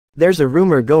There's a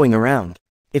rumor going around.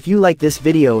 If you like this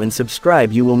video and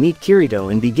subscribe, you will meet Kirito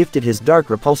and be gifted his dark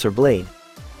repulsor blade.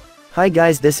 Hi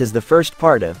guys, this is the first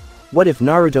part of What If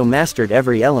Naruto Mastered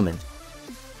Every Element?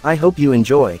 I hope you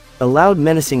enjoy. A loud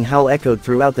menacing howl echoed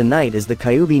throughout the night as the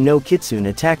Kyuubi no Kitsune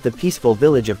attacked the peaceful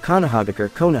village of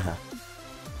Konoha.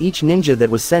 Each ninja that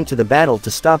was sent to the battle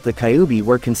to stop the Kyuubi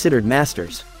were considered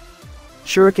masters.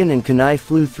 Shuriken and kunai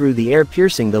flew through the air,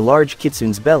 piercing the large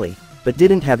Kitsune's belly, but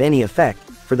didn't have any effect,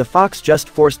 for the fox just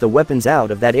forced the weapons out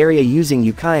of that area using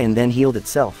Yukai and then healed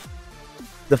itself.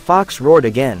 The fox roared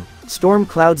again. Storm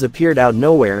clouds appeared out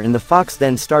nowhere, and the fox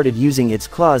then started using its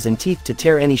claws and teeth to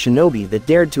tear any shinobi that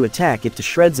dared to attack it to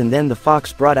shreds, and then the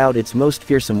fox brought out its most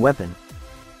fearsome weapon,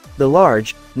 the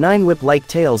large, 9 whip-like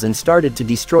tails, and started to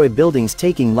destroy buildings,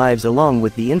 taking lives along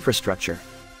with the infrastructure.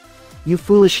 You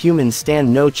foolish humans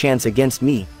stand no chance against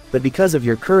me, but because of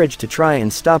your courage to try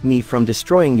and stop me from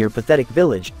destroying your pathetic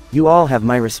village, you all have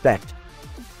my respect.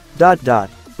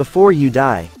 Before you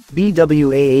die.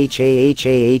 BWAHAHAHA.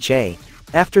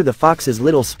 After the fox's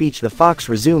little speech, the fox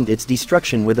resumed its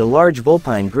destruction with a large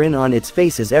vulpine grin on its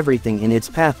face as everything in its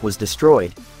path was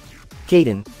destroyed.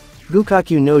 Kaden.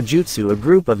 Gukaku no Jutsu. A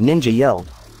group of ninja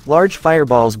yelled. Large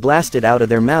fireballs blasted out of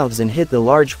their mouths and hit the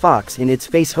large fox in its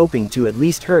face, hoping to at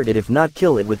least hurt it if not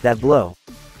kill it with that blow.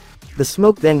 The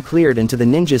smoke then cleared, and to the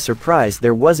ninja's surprise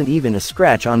there wasn't even a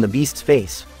scratch on the beast's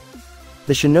face.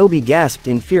 The shinobi gasped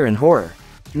in fear and horror.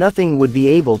 Nothing would be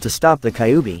able to stop the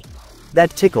Kyuubi. That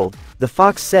tickled, the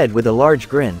fox said with a large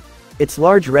grin. Its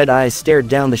large red eyes stared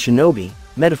down the shinobi,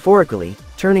 metaphorically,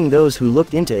 turning those who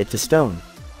looked into it to stone.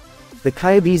 The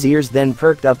Kyuubi's ears then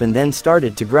perked up and then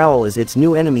started to growl as its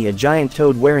new enemy, a giant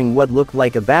toad wearing what looked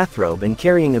like a bathrobe and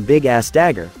carrying a big-ass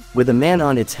dagger, with a man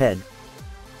on its head.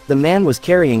 The man was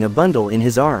carrying a bundle in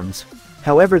his arms.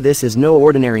 However, this is no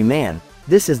ordinary man.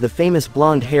 This is the famous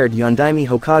blonde-haired Yondaime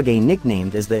Hokage,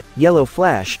 nicknamed as the Yellow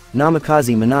Flash,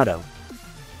 Namikaze Minato.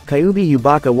 Kyuubi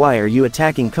Yubaka, why are you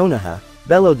attacking Konoha?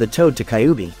 Bellowed the toad to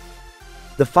Kyuubi.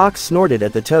 The fox snorted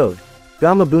at the toad.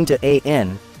 Gamabunta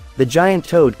an. The giant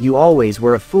toad, you always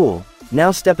were a fool.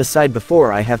 Now step aside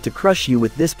before I have to crush you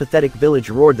with this pathetic village,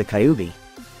 roared the Kyuubi.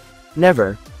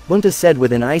 Never, Bunta said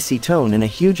with an icy tone and a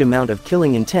huge amount of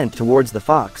killing intent towards the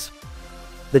fox.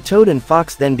 The toad and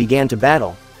fox then began to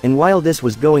battle, and while this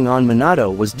was going on,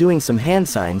 Minato was doing some hand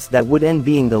signs that would end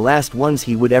being the last ones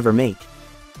he would ever make.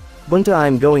 Bunta,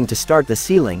 I'm going to start the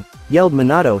ceiling, yelled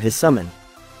Minato his summon.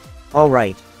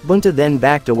 Alright. Bunta then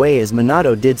backed away as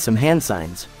Minato did some hand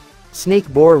signs. Snake,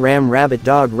 boar, ram, rabbit,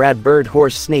 dog, rat, bird,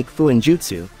 horse, snake, Fuin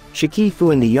jutsu, Shiki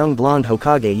Fuin. The young blonde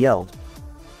Hokage yelled.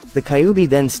 The Kyuubi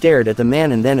then stared at the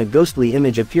man, and then a ghostly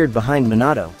image appeared behind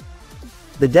Minato.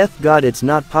 The death god, it's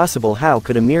not possible, how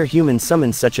could a mere human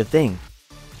summon such a thing?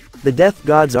 The death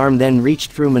god's arm then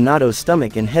reached through Minato's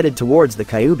stomach and headed towards the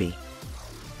Kyuubi.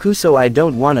 Kuso, I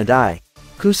don't wanna die.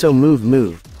 Kuso,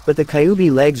 move. But the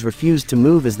Kyuubi legs refused to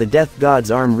move as the death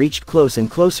god's arm reached close and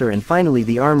closer, and finally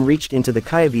the arm reached into the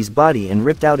Kyuubi's body and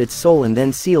ripped out its soul and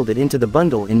then sealed it into the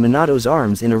bundle in Minato's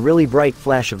arms in a really bright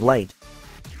flash of light.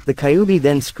 The Kyuubi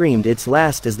then screamed its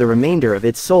last as the remainder of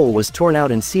its soul was torn out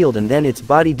and sealed, and then its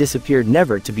body disappeared,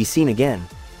 never to be seen again.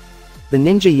 The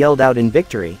ninja yelled out in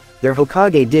victory. Their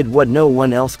Hokage did what no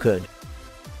one else could.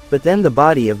 But then the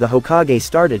body of the Hokage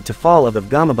started to fall off of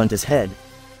Gamabunta's head.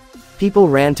 People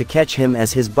ran to catch him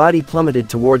as his body plummeted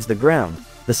towards the ground,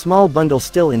 the small bundle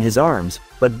still in his arms,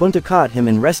 but Bunta caught him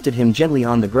and rested him gently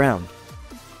on the ground.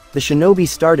 The shinobi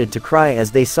started to cry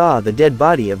as they saw the dead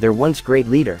body of their once great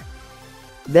leader.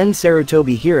 Then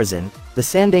Sarutobi Hiruzen, the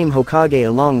Sandaime Hokage,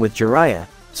 along with Jiraiya,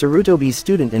 Sarutobi's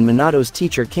student and Minato's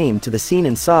teacher, came to the scene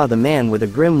and saw the man with a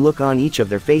grim look on each of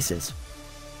their faces.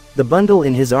 The bundle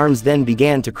in his arms then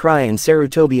began to cry, and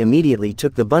Sarutobi immediately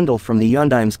took the bundle from the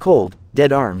Yondaime's cold,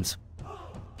 dead arms.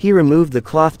 He removed the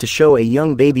cloth to show a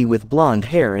young baby with blonde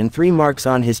hair and 3 marks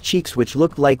on his cheeks which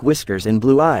looked like whiskers and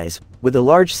blue eyes, with a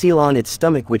large seal on its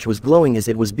stomach which was glowing as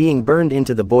it was being burned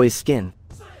into the boy's skin.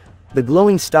 The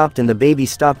glowing stopped and the baby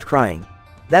stopped crying.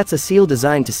 That's a seal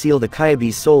designed to seal the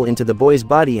Kyuubi's soul into the boy's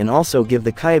body and also give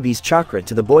the Kyuubi's chakra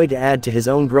to the boy to add to his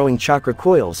own growing chakra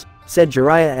coils, said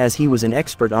Jiraiya, as he was an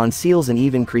expert on seals and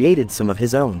even created some of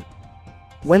his own.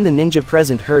 When the ninja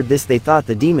present heard this, they thought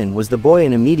the demon was the boy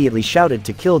and immediately shouted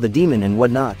to kill the demon and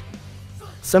whatnot.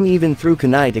 Some even threw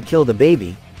kunai to kill the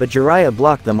baby, but Jiraiya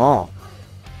blocked them all.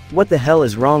 What the hell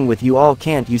is wrong with you all?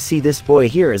 Can't you see this boy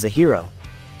here is a hero?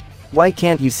 Why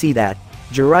can't you see that?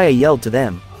 Jiraiya yelled to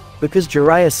them. Because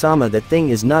Jiraiya-sama, that thing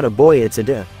is not a boy, it's a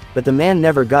duh. But the man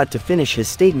never got to finish his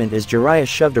statement as Jiraiya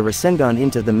shoved a Rasengan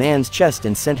into the man's chest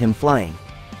and sent him flying.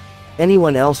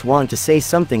 Anyone else want to say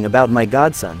something about my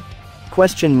godson?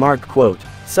 Quote,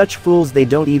 such fools, they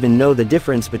don't even know the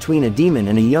difference between a demon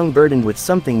and a young burdened with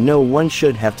something no one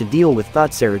should have to deal with,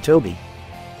 thought Sarutobi.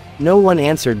 No one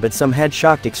answered, but some had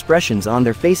shocked expressions on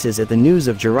their faces at the news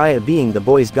of Jiraiya being the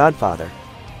boy's godfather.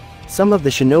 Some of the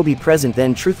shinobi present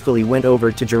then truthfully went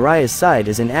over to Jiraiya's side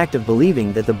as an act of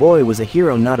believing that the boy was a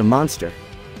hero, not a monster.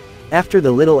 After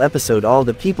the little episode, all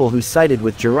the people who sided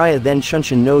with Jiraiya then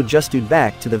Shunshin no Justood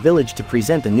back to the village to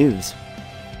present the news.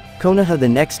 Konoha the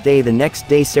next day,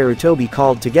 Sarutobi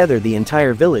called together the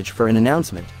entire village for an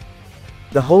announcement.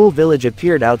 The whole village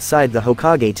appeared outside the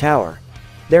Hokage tower.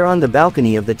 There on the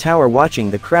balcony of the tower watching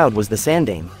the crowd was the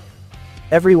Sandaime.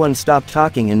 Everyone stopped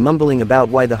talking and mumbling about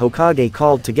why the Hokage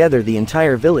called together the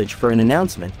entire village for an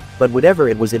announcement, but whatever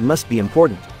it was, it must be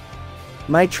important.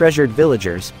 My treasured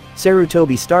villagers,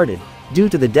 Sarutobi started, due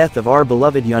to the death of our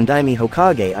beloved Yondaime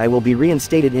Hokage, I will be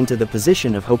reinstated into the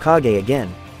position of Hokage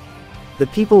again. The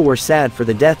people were sad for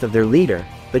the death of their leader,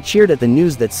 but cheered at the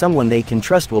news that someone they can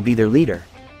trust will be their leader.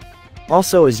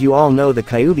 Also, as you all know, the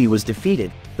Kyuubi was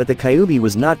defeated, but the Kyuubi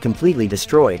was not completely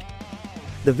destroyed.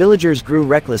 The villagers grew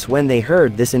reckless when they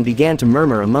heard this and began to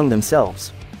murmur among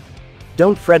themselves.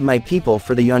 Don't fret, my people,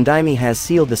 for the Yondaime has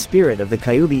sealed the spirit of the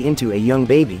Kyuubi into a young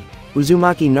baby,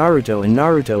 Uzumaki Naruto, and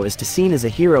Naruto is to seen as a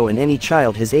hero, and any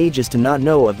child his age is to not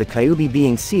know of the Kyuubi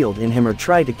being sealed in him or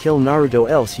try to kill Naruto,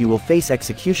 else you will face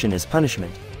execution as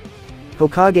punishment.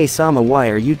 Hokage-sama, why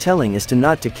are you telling us to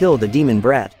not to kill the demon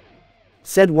brat?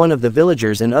 Said one of the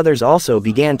villagers, and others also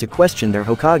began to question their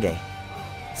Hokage.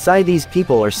 Sigh, these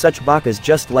people are such bakas,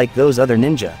 just like those other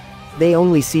ninja. They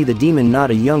only see the demon, not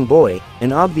a young boy,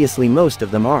 and obviously most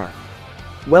of them are.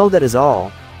 Well, that is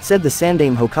all, said the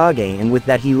Sandaime Hokage, and with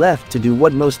that he left to do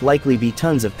what most likely be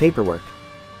tons of paperwork.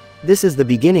 This is the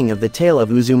beginning of the tale of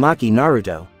Uzumaki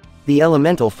Naruto, the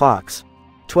Elemental Fox.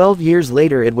 12 years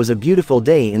later, it was a beautiful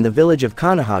day in the village of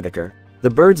Konohagakure. The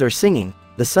birds are singing,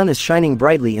 the sun is shining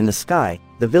brightly in the sky,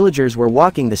 the villagers were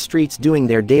walking the streets doing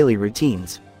their daily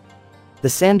routines. The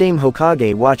Sandaime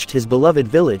Hokage watched his beloved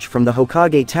village from the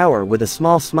Hokage tower with a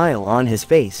small smile on his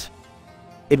face.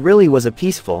 It really was a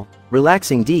peaceful,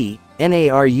 relaxing Naruto.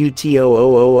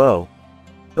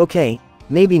 Okay,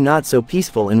 maybe not so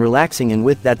peaceful and relaxing, and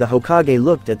with that the Hokage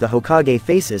looked at the Hokage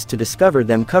faces to discover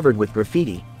them covered with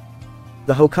graffiti.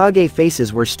 The Hokage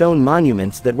faces were stone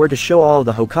monuments that were to show all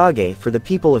the Hokage for the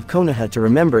people of Konoha to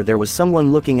remember there was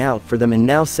someone looking out for them, and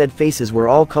now said faces were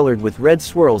all colored with red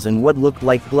swirls and what looked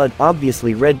like blood,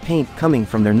 obviously red paint coming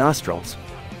from their nostrils.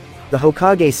 The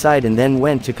Hokage sighed and then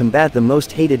went to combat the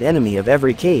most hated enemy of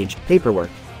every cage, paperwork.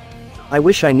 I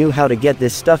wish I knew how to get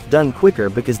this stuff done quicker,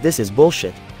 because this is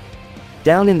bullshit.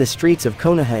 Down in the streets of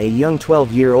Konoha, a young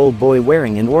 12-year-old boy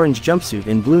wearing an orange jumpsuit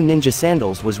and blue ninja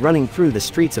sandals was running through the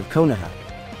streets of Konoha.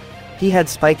 He had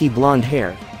spiky blonde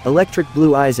hair, electric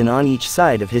blue eyes, and on each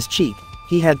side of his cheek,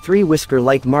 he had 3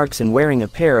 whisker-like marks, and wearing a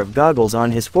pair of goggles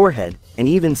on his forehead, and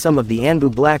even some of the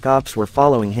Anbu Black Ops were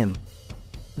following him.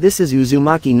 This is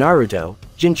Uzumaki Naruto,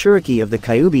 Jinchuriki of the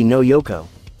Kyuubi no Yoko.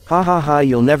 Ha ha ha,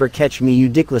 you'll never catch me, you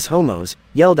dickless homos,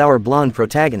 yelled our blonde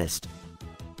protagonist.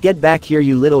 Get back here,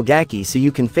 you little gaki, so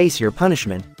you can face your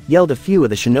punishment, yelled a few of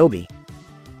the shinobi.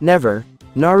 Never,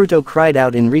 Naruto cried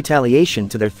out in retaliation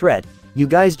to their threat. You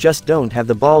guys just don't have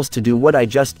the balls to do what I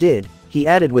just did, he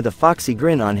added with a foxy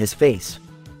grin on his face.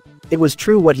 It was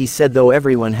true what he said, though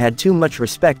everyone had too much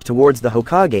respect towards the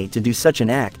Hokage to do such an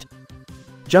act.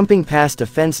 Jumping past a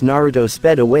fence, Naruto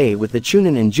sped away with the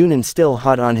Chunin and Junin still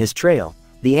hot on his trail.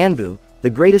 The Anbu, the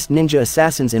greatest ninja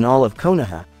assassins in all of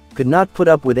Konoha, could not put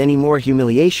up with any more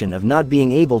humiliation of not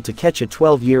being able to catch a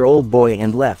 12-year-old boy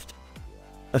and left.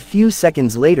 A few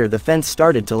seconds later, the fence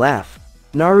started to laugh.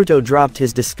 Naruto dropped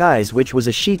his disguise, which was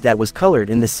a sheet that was colored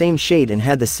in the same shade and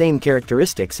had the same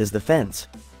characteristics as the fence.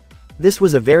 This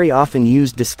was a very often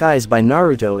used disguise by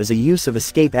Naruto as a use of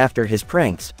escape after his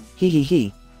pranks.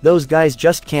 He, those guys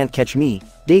just can't catch me,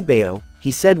 Datebeo,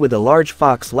 he said with a large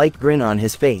fox-like grin on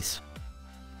his face.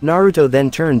 Naruto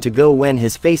then turned to go when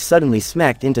his face suddenly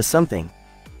smacked into something.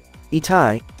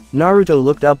 Itai, Naruto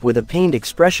looked up with a pained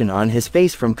expression on his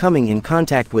face from coming in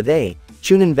contact with a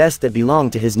Chunin vest that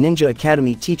belonged to his Ninja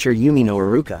Academy teacher Yumino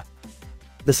Iruka.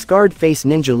 The scarred-faced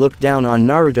ninja looked down on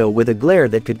Naruto with a glare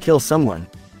that could kill someone.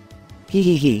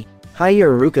 Hiya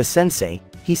Iruka-sensei,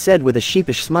 he said with a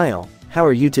sheepish smile, how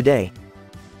are you today?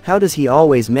 How does he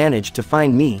always manage to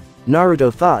find me?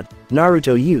 Naruto thought.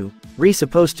 Naruto, you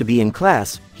supposed to be in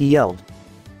class, he yelled.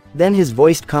 Then his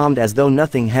voice calmed as though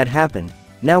nothing had happened.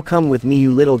 Now come with me,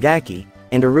 you little gaki,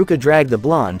 and Iruka dragged the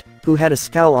blonde, who had a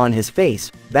scowl on his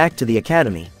face, back to the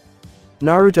academy.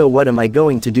 Naruto, what am I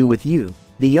going to do with you?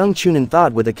 The young Chunin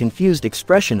thought with a confused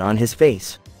expression on his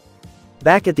face.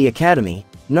 Back at the academy,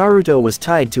 Naruto was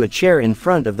tied to a chair in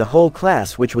front of the whole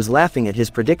class, which was laughing at his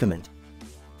predicament.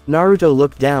 Naruto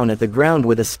looked down at the ground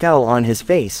with a scowl on his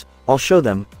face. I'll show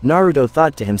them, Naruto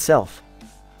thought to himself.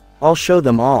 I'll show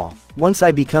them all. Once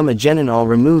I become a genin, I'll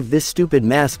remove this stupid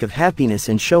mask of happiness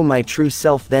and show my true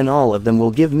self, then all of them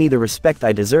will give me the respect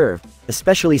I deserve,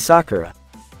 especially Sakura.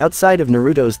 Outside of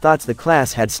Naruto's thoughts, the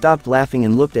class had stopped laughing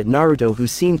and looked at Naruto, who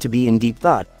seemed to be in deep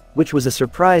thought, which was a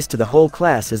surprise to the whole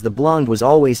class as the blonde was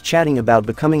always chatting about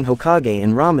becoming Hokage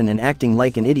and ramen and acting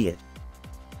like an idiot.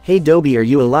 Hey Dobi, are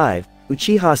you alive?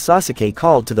 Uchiha Sasuke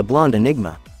called to the blonde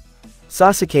enigma.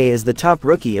 Sasuke is the top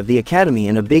rookie of the academy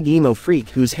and a big emo freak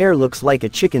whose hair looks like a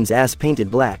chicken's ass painted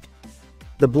black.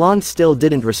 The blonde still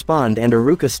didn't respond, and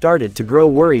Iruka started to grow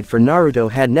worried, for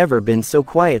Naruto had never been so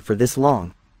quiet for this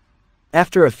long.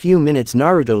 After a few minutes,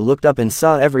 Naruto looked up and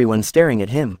saw everyone staring at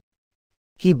him.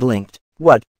 He blinked.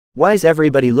 What? Why's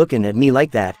everybody looking at me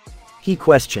like that? He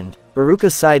questioned.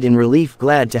 Iruka sighed in relief,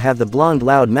 glad to have the blonde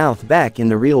loudmouth back in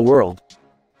the real world.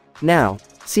 Now,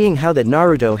 seeing how that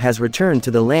Naruto has returned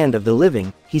to the land of the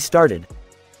living, he started.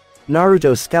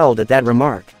 Naruto scowled at that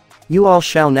remark. You all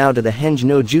shall now to the henge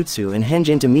no jutsu and henge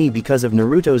into me because of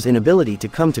Naruto's inability to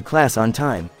come to class on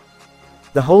time.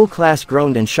 The whole class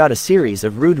groaned and shot a series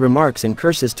of rude remarks and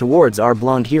curses towards our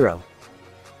blonde hero.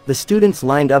 The students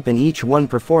lined up and each one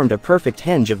performed a perfect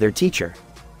henge of their teacher.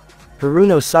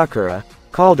 Haruno Sakura,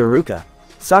 called Iruka.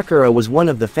 Sakura was one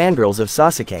of the fangirls of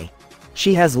Sasuke.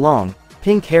 She has long,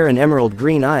 pink hair and emerald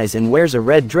green eyes and wears a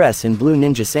red dress and blue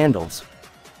ninja sandals.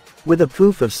 With a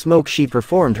poof of smoke she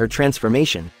performed her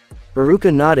transformation.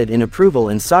 Iruka nodded in approval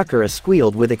and Sakura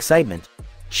squealed with excitement.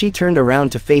 She turned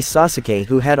around to face Sasuke,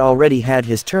 who had already had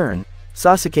his turn.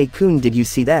 Sasuke-kun, did you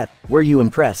see that? Were you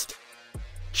impressed?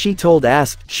 She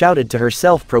shouted to her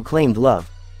self-proclaimed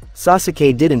love.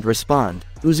 Sasuke didn't respond.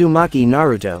 Uzumaki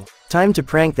Naruto. Time to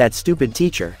prank that stupid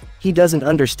teacher. He doesn't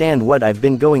understand what I've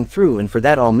been going through, and for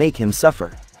that I'll make him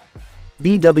suffer.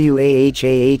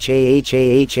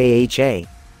 BWAHAHAHAHAHA.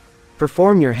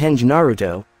 Perform your henge,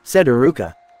 Naruto, said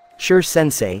Iruka. Sure,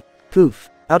 sensei. Poof.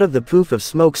 Out of the poof of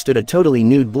smoke stood a totally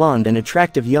nude blonde and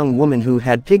attractive young woman who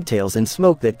had pigtails and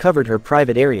smoke that covered her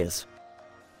private areas.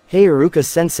 Hey Iruka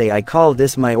sensei, I call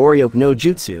this my Oryoke no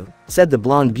Jutsu, said the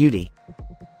blonde beauty.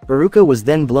 Iruka was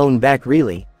then blown back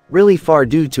really far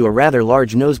due to a rather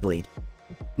large nosebleed.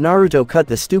 Naruto cut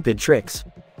the stupid tricks.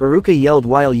 Iruka yelled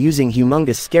while using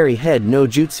humongous scary head no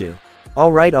jutsu.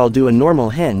 Alright, I'll do a normal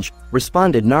henge,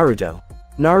 responded Naruto.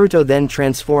 Naruto then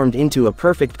transformed into a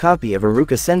perfect copy of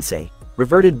Iruka sensei,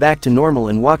 reverted back to normal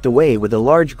and walked away with a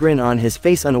large grin on his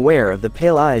face, unaware of the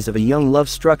pale eyes of a young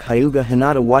love-struck Hyuga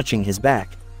Hinata watching his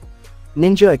back.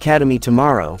 Ninja Academy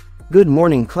tomorrow. Good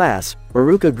morning class,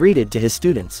 Iruka greeted to his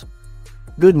students.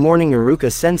 Good morning Iruka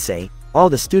sensei, all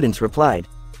the students replied.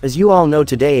 As you all know,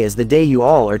 today is the day you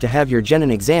all are to have your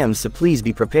genin exams, so please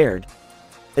be prepared,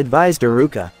 advised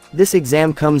Iruka. This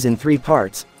exam comes in 3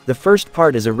 parts. The first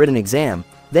part is a written exam,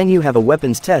 then you have a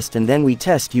weapons test, and then we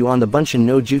test you on the Bunshin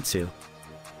no Jutsu.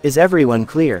 Is everyone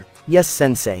clear? Yes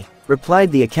sensei,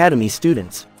 replied the academy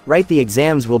students. Right, the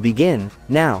exams will begin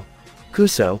now.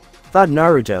 Kuso, thought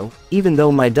Naruto, even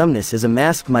though my dumbness is a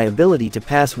mask, my ability to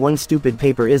pass one stupid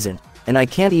paper isn't, and I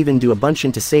can't even do a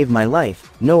Bunshin to save my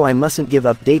life. No, I mustn't give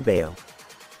up, Datebayo.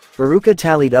 Iruka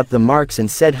tallied up the marks and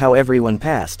said how everyone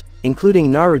passed,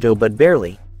 including Naruto, but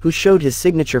barely, who showed his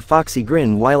signature foxy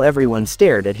grin while everyone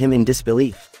stared at him in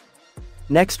disbelief.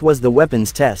 Next was the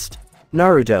weapons test.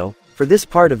 Naruto, for this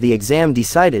part of the exam,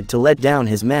 decided to let down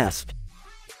his mask.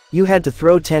 You had to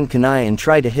throw 10 kunai and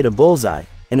try to hit a bullseye,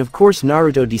 and of course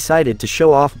Naruto decided to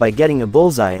show off by getting a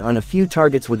bullseye on a few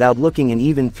targets without looking, and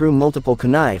even threw multiple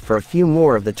kunai for a few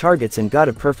more of the targets and got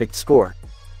a perfect score.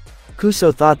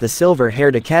 Kuso thought the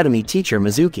silver-haired academy teacher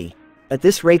Mizuki. At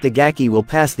this rate the Gaki will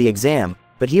pass the exam,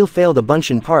 but he'll fail the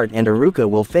Bunshin part and Iruka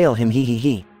will fail him,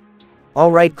 he.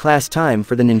 Alright class, time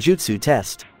for the ninjutsu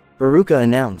test, Iruka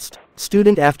announced.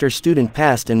 Student after student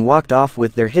passed and walked off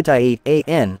with their hitai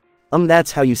an.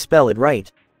 That's how you spell it,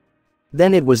 right?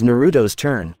 Then it was Naruto's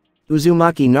turn.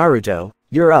 Uzumaki Naruto,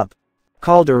 you're up,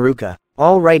 called Iruka.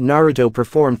 Alright Naruto,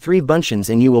 perform 3 Bunshins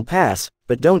and you will pass,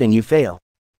 but don't and you fail.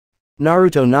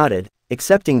 Naruto nodded,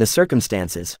 accepting the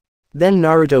circumstances. Then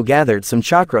Naruto gathered some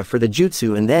chakra for the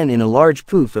jutsu, and then in a large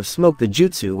poof of smoke the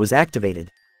jutsu was activated.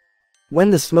 When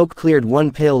the smoke cleared,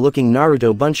 one pale-looking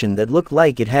Naruto Bunshin that looked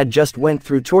like it had just went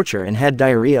through torture and had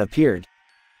diarrhea appeared.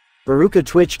 Iruka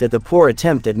twitched at the poor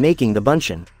attempt at making the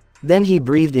Bunshin. Then he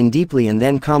breathed in deeply and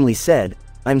then calmly said,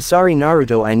 I'm sorry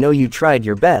Naruto, I know you tried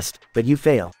your best, but you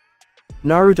fail.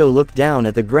 Naruto looked down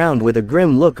at the ground with a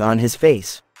grim look on his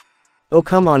face. Oh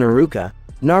come on Iruka,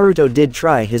 Naruto did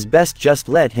try his best, just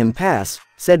let him pass,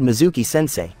 said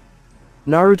Mizuki-sensei.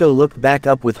 Naruto looked back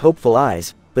up with hopeful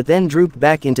eyes, but then drooped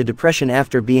back into depression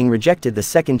after being rejected the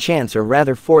second chance, or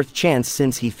rather fourth chance,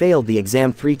 since he failed the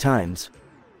exam 3 times.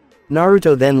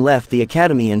 Naruto then left the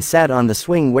academy and sat on the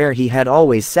swing where he had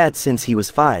always sat since he was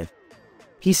 5.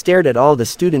 He stared at all the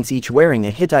students, each wearing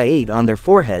a hitai on their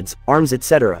foreheads, arms,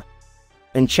 etc.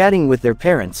 and chatting with their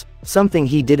parents, something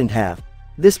he didn't have.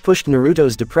 This pushed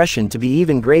Naruto's depression to be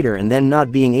even greater, and then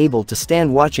not being able to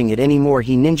stand watching it anymore,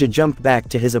 he ninja jumped back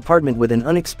to his apartment with an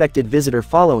unexpected visitor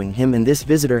following him, and this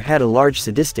visitor had a large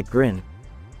sadistic grin.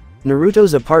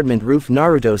 Naruto's apartment roof.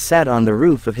 Naruto sat on the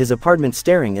roof of his apartment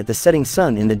staring at the setting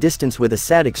sun in the distance with a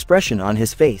sad expression on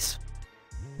his face.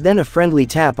 Then a friendly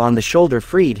tap on the shoulder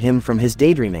freed him from his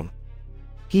daydreaming.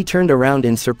 He turned around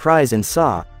in surprise and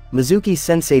saw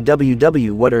Mizuki-sensei.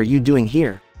 WW, what are you doing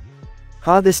here?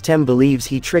 Ha, this Tem believes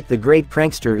he tricked the great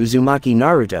prankster Uzumaki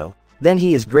Naruto, then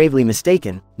he is gravely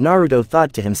mistaken, Naruto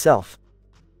thought to himself.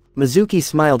 Mizuki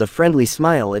smiled a friendly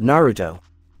smile at Naruto.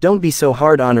 Don't be so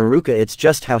hard on Iruka, it's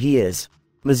just how he is.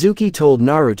 Mizuki told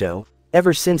Naruto,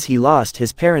 ever since he lost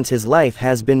his parents his life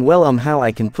has been well, how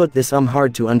I can put this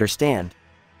hard to understand.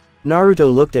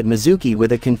 Naruto looked at Mizuki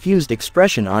with a confused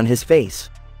expression on his face.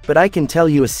 But I can tell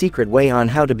you a secret way on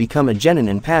how to become a genin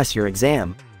and pass your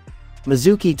exam.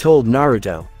 Mizuki told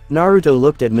Naruto. Naruto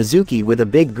looked at Mizuki with a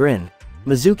big grin.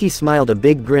 Mizuki smiled a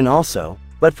big grin also,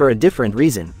 but for a different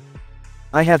reason.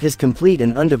 I have his complete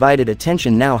and undivided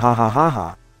attention now, ha ha ha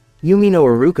ha. Yumino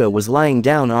Iruka was lying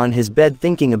down on his bed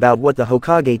thinking about what the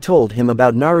Hokage told him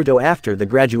about Naruto after the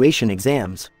graduation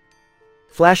exams.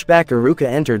 Flashback. Iruka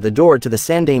entered the door to the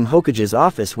Sandaime Hokage's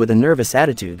office with a nervous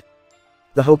attitude.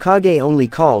 The Hokage only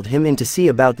called him in to see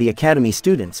about the academy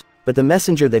students, but the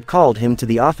messenger that called him to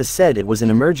the office said it was an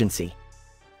emergency.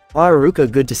 Ah,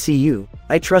 Iruka, good to see you,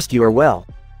 I trust you are well.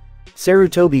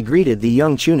 Sarutobi greeted the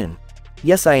young Chunin.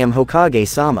 Yes, I am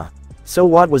Hokage-sama. So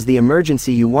what was the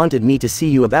emergency you wanted me to see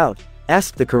you about?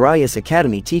 Asked the Karaya's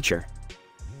academy teacher.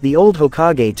 The old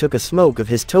Hokage took a smoke of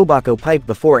his tobacco pipe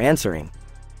before answering.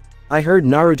 I heard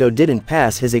Naruto didn't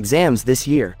pass his exams this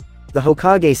year, the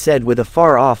Hokage said with a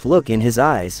far-off look in his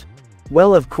eyes.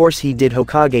 Well, of course he did,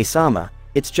 Hokage-sama.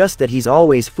 It's just that he's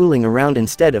always fooling around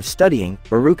instead of studying,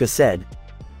 Iruka said.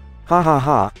 Ha ha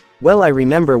ha, well, I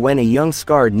remember when a young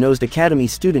scarred-nosed academy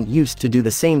student used to do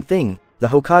the same thing, the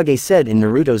Hokage said in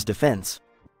Naruto's defense.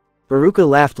 Iruka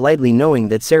laughed lightly knowing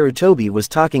that Sarutobi was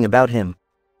talking about him.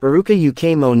 Iruka,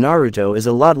 Yukemo, Naruto is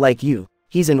a lot like you,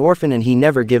 he's an orphan and he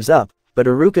never gives up, but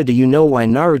Iruka, do you know why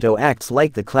Naruto acts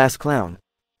like the class clown?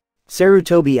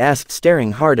 Sarutobi asked,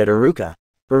 staring hard at Iruka.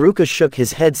 Iruka shook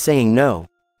his head saying no.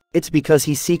 It's because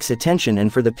he seeks attention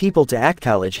and for the people to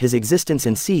acknowledge his existence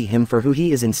and see him for who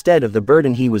he is instead of the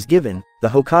burden he was given, the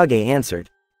Hokage answered.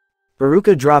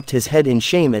 Iruka dropped his head in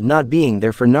shame at not being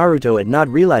there for Naruto, at not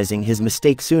realizing his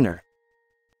mistake sooner.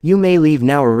 You may leave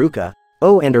now, Iruka.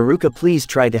 Oh, and Iruka, please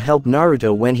try to help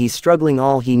Naruto when he's struggling.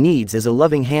 All he needs is a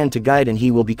loving hand to guide and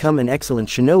he will become an excellent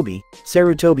shinobi,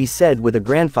 Sarutobi said with a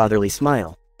grandfatherly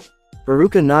smile.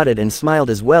 Iruka nodded and smiled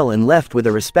as well and left with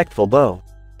a respectful bow.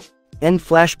 End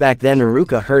flashback. Then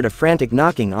Iruka heard a frantic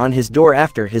knocking on his door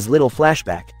after his little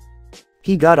flashback.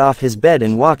 He got off his bed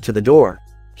and walked to the door.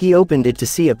 He opened it to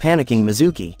see a panicking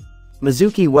Mizuki.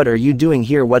 Mizuki, what are you doing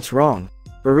here? What's wrong?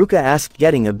 Iruka asked,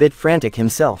 getting a bit frantic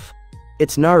himself.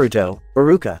 It's Naruto,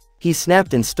 Iruka. He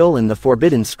snapped and stolen the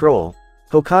forbidden scroll.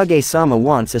 Hokage-sama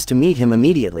wants us to meet him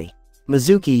immediately.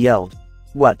 Mizuki yelled.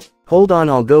 What? Hold on,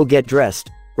 I'll go get dressed,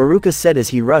 Iruka said as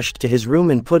he rushed to his room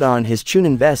and put on his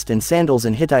Chunin vest and sandals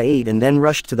and hitai and then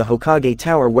rushed to the Hokage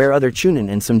tower where other Chunin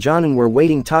and some Jonin were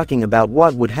waiting, talking about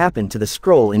what would happen to the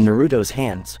scroll in Naruto's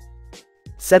hands.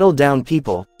 Settle down,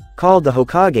 people, called the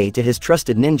Hokage to his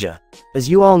trusted ninja. As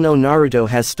you all know, Naruto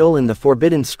has stolen the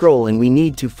forbidden scroll and we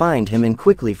need to find him, and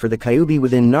quickly, for the Kyuubi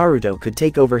within Naruto could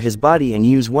take over his body and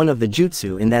use one of the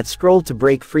jutsu in that scroll to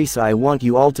break free, so I want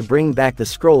you all to bring back the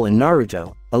scroll in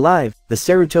Naruto alive, the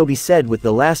Sarutobi said with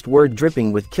the last word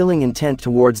dripping with killing intent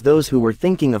towards those who were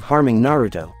thinking of harming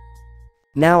Naruto.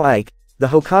 Now Ike, the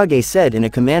Hokage said in a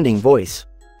commanding voice.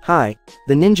 Hi,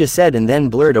 the ninja said and then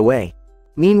blurred away.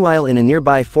 Meanwhile, in a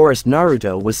nearby forest,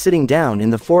 Naruto was sitting down in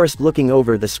the forest looking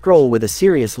over the scroll with a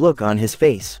serious look on his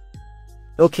face.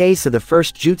 Okay, so the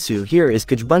first jutsu here is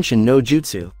Kagebunshin no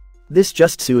Jutsu. This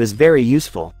jutsu is very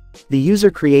useful. The user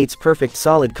creates perfect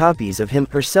solid copies of him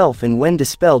herself, and when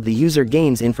dispelled the user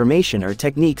gains information or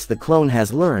techniques the clone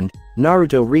has learned,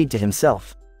 Naruto read to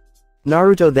himself.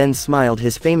 Naruto then smiled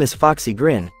his famous foxy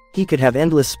grin. He could have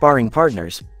endless sparring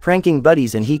partners, pranking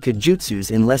buddies, and he could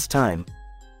jutsus in less time.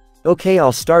 Okay,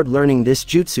 I'll start learning this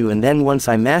jutsu, and then once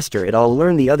I master it I'll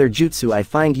learn the other jutsu I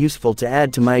find useful to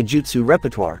add to my jutsu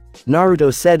repertoire,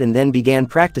 Naruto said, and then began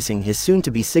practicing his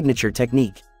soon-to-be signature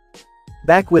technique.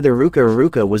 Back with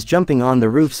Iruka was jumping on the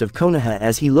roofs of Konoha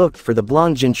as he looked for the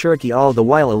blonde Jinchuriki. All the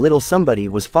while a little somebody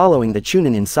was following the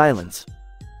Chunin in silence.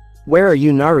 "Where are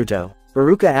you, Naruto?"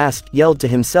 Iruka asked, yelled to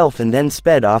himself, and then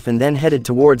sped off and then headed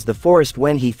towards the forest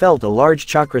when he felt a large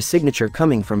chakra signature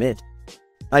coming from it.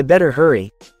 "I better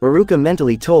hurry," Iruka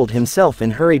mentally told himself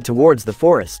and hurried towards the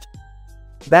forest.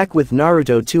 Back with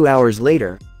Naruto 2 hours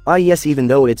later. Ah yes, even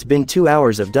though it's been 2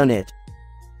 hours I've done it.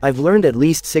 I've learned at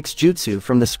least 6 jutsu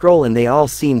from the scroll and they all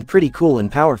seemed pretty cool and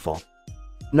powerful.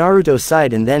 Naruto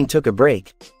sighed and then took a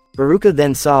break. Iruka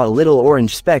then saw a little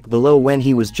orange speck below when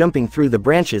he was jumping through the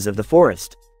branches of the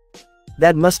forest.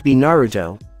 That must be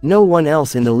Naruto. No one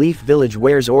else in the Leaf Village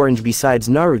wears orange besides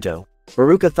Naruto,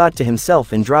 Iruka thought to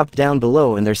himself, and dropped down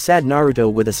below and there sat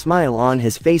Naruto with a smile on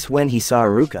his face when he saw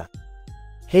Iruka.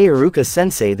 "Hey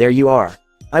Iruka-sensei, there you are.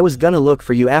 I was gonna look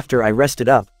for you after I rested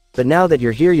up, but now that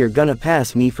you're here you're gonna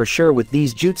pass me for sure with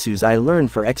these jutsus I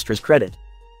learned for extras credit,"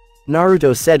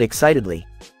 Naruto said excitedly.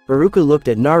 Iruka looked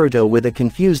at Naruto with a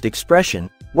confused expression.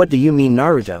 "What do you mean,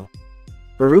 Naruto?"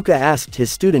 Iruka asked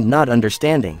his student, not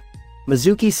understanding.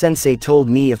 "Mizuki-sensei told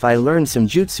me if I learned some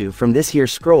jutsu from this here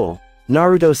scroll,"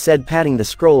 Naruto said, patting the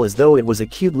scroll as though it was a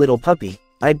cute little puppy,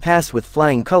 "I'd pass with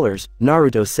flying colors,"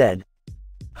 Naruto said.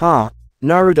 "Huh?"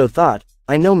 Naruto thought,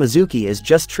 "I know Mizuki is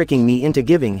just tricking me into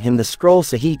giving him the scroll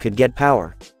so he could get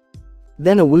power."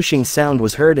 Then a whooshing sound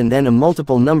was heard and then a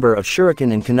multiple number of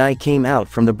shuriken and kunai came out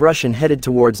from the brush and headed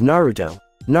towards Naruto.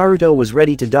 Naruto was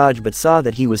ready to dodge but saw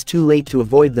that he was too late to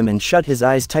avoid them and shut his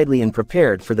eyes tightly and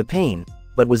prepared for the pain,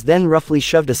 but was then roughly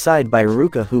shoved aside by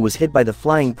Iruka, who was hit by the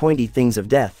flying pointy things of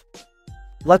death.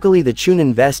 Luckily the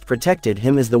Chunin vest protected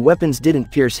him as the weapons didn't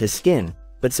pierce his skin,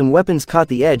 but some weapons caught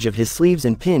the edge of his sleeves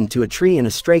and pinned to a tree, and a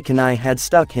stray kunai had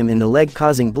stuck him in the leg,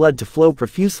 causing blood to flow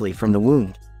profusely from the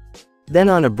wound. Then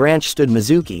on a branch stood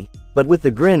Mizuki, but with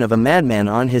the grin of a madman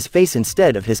on his face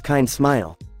instead of his kind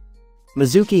smile.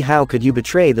 "Mizuki, how could you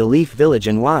betray the Leaf Village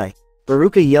and why?"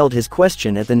 Iruka yelled his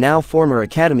question at the now former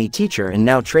academy teacher and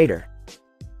now traitor.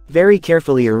 Very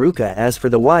carefully Iruka, as for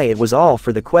the why, it was all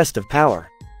for the quest of power.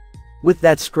 "With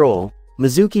that scroll,"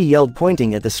 Mizuki yelled,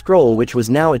 pointing at the scroll which was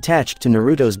now attached to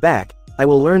Naruto's back, "I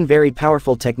will learn very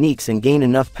powerful techniques and gain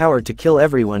enough power to kill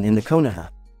everyone in the Konoha,"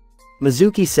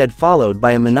 Mizuki said, followed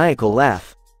by a maniacal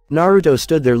laugh. Naruto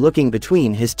stood there looking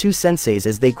between his two senseis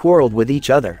as they quarreled with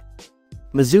each other.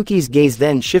 Mizuki's gaze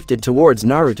then shifted towards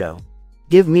Naruto.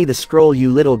 "Give me the scroll,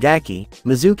 you little gaki,"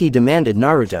 Mizuki demanded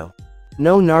Naruto.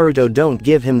 "No Naruto, don't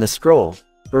give him the scroll,"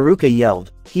 Iruka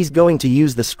yelled. "He's going to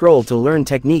use the scroll to learn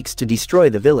techniques to destroy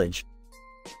the village."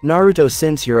 "Naruto,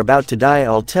 since you're about to die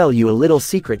I'll tell you a little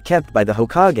secret kept by the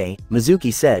Hokage,"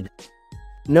 Mizuki said.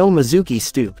 "No Mizuki,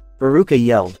 stoop," Iruka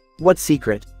yelled. "What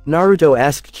secret?" Naruto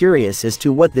asked, curious as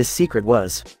to what this secret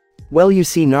was. "Well, you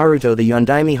see Naruto, the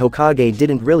Yondaime Hokage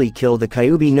didn't really kill the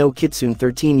Kyuubi no Kitsune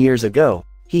 13 years ago,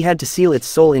 he had to seal its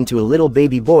soul into a little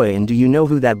baby boy, and do you know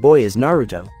who that boy is,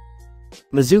 Naruto?"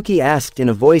 Mizuki asked in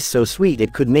a voice so sweet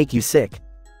it could make you sick.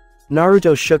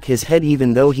 Naruto shook his head.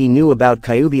 Even though he knew about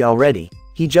Kyuubi already,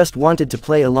 he just wanted to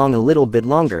play along a little bit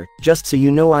longer. "Just so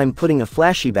you know, I'm putting a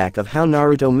flashback of how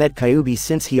Naruto met Kyuubi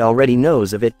since he already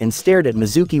knows of it," and stared at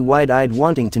Mizuki wide-eyed,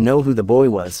 wanting to know who the boy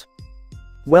was.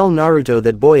 "Well Naruto,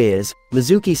 that boy is,"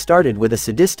 Mizuki started with a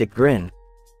sadistic grin.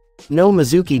 "No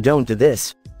Mizuki, don't do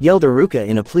this," yelled Iruka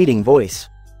in a pleading voice.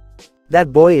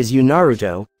 "That boy is you,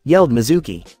 Naruto," yelled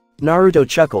Mizuki. Naruto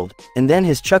chuckled, and then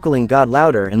his chuckling got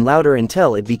louder and louder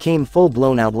until it became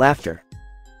full-blown out laughter.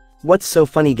 "What's so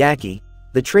funny, gaki?"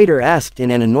 the traitor asked in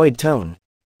an annoyed tone.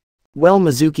 "Well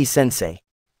Mizuki-sensei,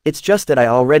 it's just that I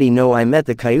already know I met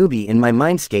the Kyuubi in my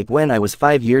mindscape when I was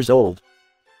 5 years old.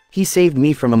 He saved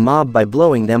me from a mob by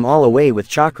blowing them all away with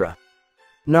chakra,"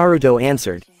 Naruto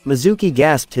answered. Mizuki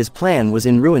gasped. His plan was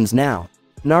in ruins now.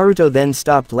 Naruto then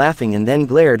stopped laughing and then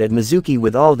glared at Mizuki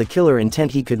with all the killer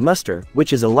intent he could muster,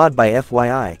 which is a lot by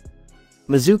FYI.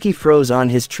 Mizuki froze on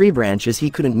his tree branch as he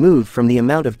couldn't move from the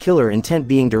amount of killer intent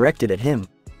being directed at him.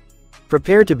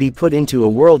 "Prepare to be put into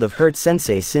a world of hurt,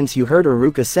 sensei. Since you hurt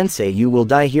Iruka-sensei you will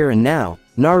die here and now,"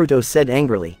 Naruto said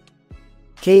angrily.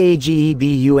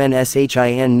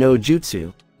 "Kagebunshin no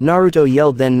jutsu," Naruto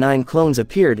yelled. Then 9 clones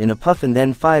appeared in a puff and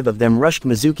then 5 of them rushed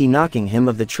Mizuki, knocking him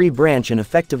off the tree branch and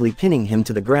effectively pinning him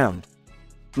to the ground.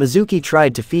 Mizuki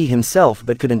tried to free himself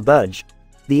but couldn't budge.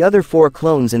 The other 4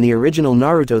 clones and the original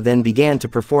Naruto then began to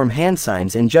perform hand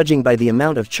signs, and judging by the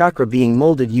amount of chakra being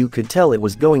molded you could tell it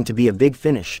was going to be a big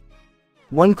finish.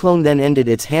 One clone then ended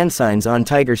its hand signs on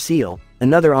Tiger Seal,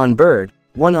 another on bird,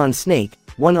 one on snake,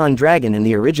 one on dragon and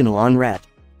the original on rat.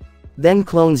 Then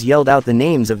clones yelled out the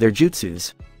names of their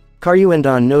jutsus.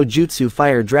 Karyuendon no Jutsu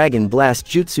Fire Dragon Blast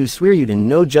Jutsu Suiryuden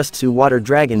no Jutsu Water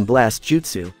Dragon Blast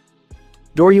Jutsu.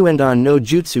 Doryuendon no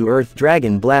Jutsu Earth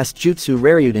Dragon Blast Jutsu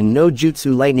Raryuden no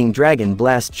Jutsu Lightning Dragon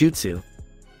Blast Jutsu.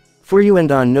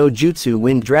 Furyuendon no Jutsu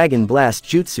Wind Dragon Blast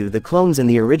Jutsu. The clones in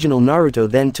the original Naruto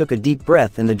then took a deep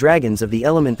breath and the dragons of the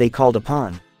element they called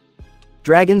upon.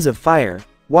 Dragons of fire,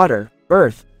 water,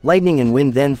 earth, lightning and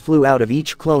wind then flew out of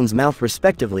each clone's mouth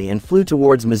respectively and flew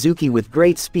towards Mizuki with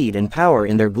great speed and power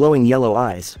in their glowing yellow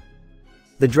eyes.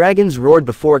 The dragons roared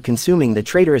before consuming the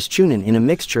traitorous Chunin in a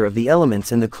mixture of the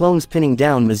elements, and the clones pinning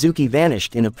down Mizuki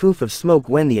vanished in a poof of smoke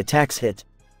when the attacks hit.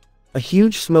 A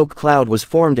huge smoke cloud was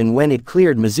formed, and when it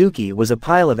cleared Mizuki was a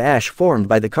pile of ash formed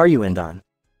by the Karyuendon.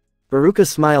 Iruka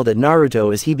smiled at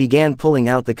Naruto as he began pulling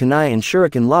out the kunai and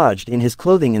shuriken lodged in his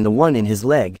clothing and the one in his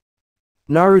leg.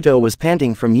 Naruto was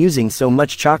panting from using so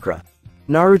much chakra.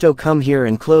 Naruto, come here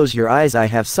and close your eyes, I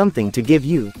have something to give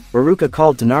you, Iruka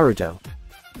called to Naruto.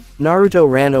 Naruto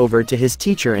ran over to his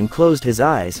teacher and closed his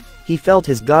eyes. He felt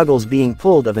his goggles being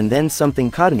pulled off and then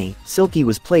something cottony, silky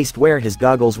was placed where his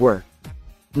goggles were.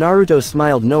 Naruto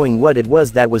smiled knowing what it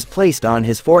was that was placed on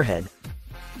his forehead.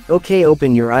 Okay,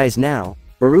 open your eyes now,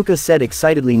 Iruka said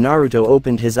excitedly. Naruto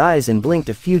opened his eyes and blinked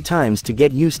a few times to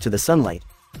get used to the sunlight.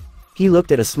 He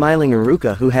looked at a smiling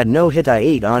Iruka who had no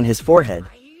Hitai on his forehead.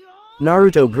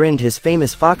 Naruto grinned his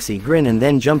famous foxy grin and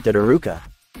then jumped at Iruka.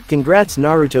 Congrats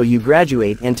Naruto, you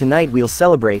graduate and tonight we'll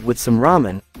celebrate with some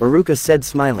ramen, Iruka said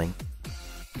smiling.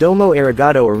 Domo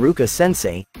arigato Iruka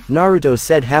sensei, Naruto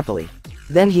said happily.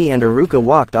 Then he and Iruka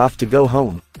walked off to go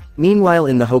home. Meanwhile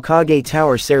in the Hokage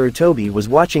Tower, Sarutobi was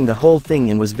watching the whole thing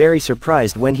and was very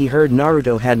surprised when he heard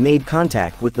Naruto had made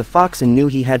contact with the fox and knew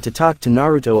he had to talk to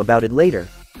Naruto about it later.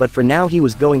 But for now he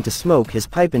was going to smoke his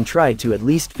pipe and try to at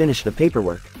least finish the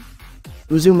paperwork.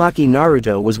 Uzumaki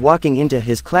Naruto was walking into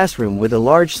his classroom with a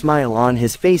large smile on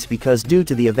his face because due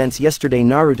to the events yesterday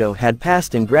Naruto had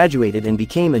passed and graduated and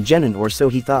became a genin, or so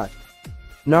he thought.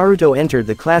 Naruto entered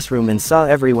the classroom and saw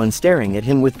everyone staring at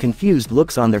him with confused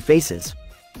looks on their faces.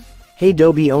 Hey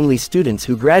Dobi, only students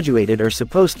who graduated are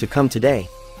supposed to come today,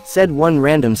 said one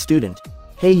random student.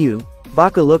 Hey you,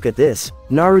 Baka, look at this,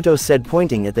 Naruto said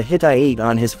pointing at the Hitai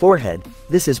on his forehead.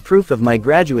 This is proof of my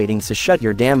graduating, so shut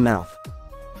your damn mouth.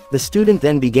 The student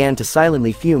then began to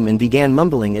silently fume and began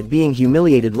mumbling at being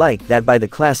humiliated like that by the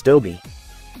class Dobi.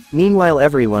 Meanwhile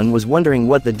everyone was wondering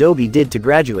what the Dobi did to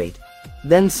graduate.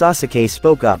 Then Sasuke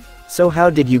spoke up. So how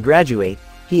did you graduate?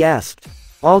 He asked.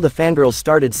 All the fangirls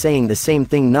started saying the same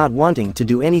thing, not wanting to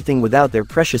do anything without their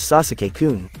precious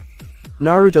Sasuke-kun.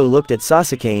 Naruto looked at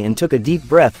Sasuke and took a deep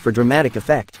breath for dramatic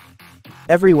effect.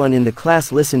 Everyone in the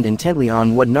class listened intently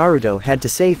on what Naruto had to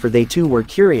say, for they too were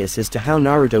curious as to how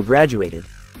Naruto graduated.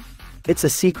 It's a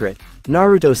secret,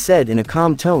 Naruto said in a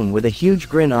calm tone with a huge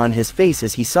grin on his face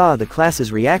as he saw the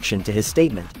class's reaction to his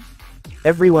statement.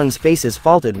 Everyone's faces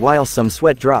faltered while some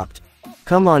sweat dropped.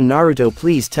 Come on Naruto,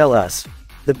 please tell us.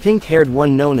 The pink-haired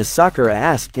one known as Sakura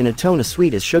asked in a tone as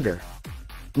sweet as sugar.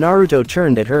 Naruto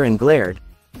turned at her and glared.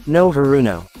 No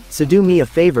Haruno, so do me a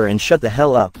favor and shut the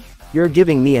hell up. You're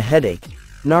giving me a headache,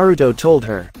 Naruto told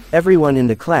her. Everyone in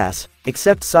the class,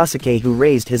 except Sasuke, who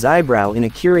raised his eyebrow in a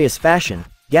curious fashion,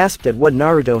 gasped at what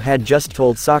Naruto had just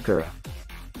told Sakura.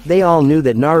 They all knew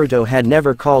that Naruto had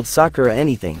never called Sakura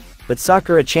anything, but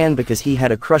Sakura-chan because he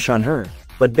had a crush on her,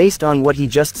 but based on what he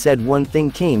just said one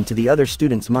thing came to the other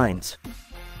students' minds.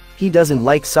 He doesn't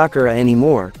like Sakura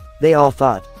anymore, they all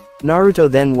thought. Naruto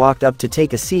then walked up to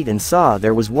take a seat and saw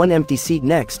there was one empty seat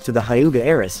next to the Hyuga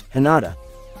heiress, Hinata.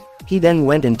 He then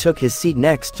went and took his seat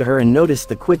next to her and noticed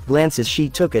the quick glances she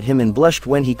took at him and blushed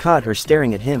when he caught her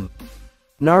staring at him.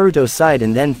 Naruto sighed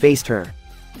and then faced her.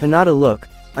 Hinata, look,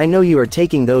 I know you are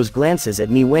taking those glances at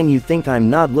me when you think I'm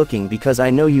not looking because I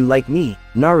know you like me,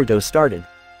 Naruto started.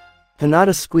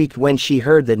 Hinata squeaked when she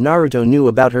heard that Naruto knew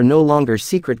about her no longer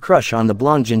secret crush on the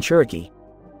blonde Jinchuriki.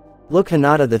 Look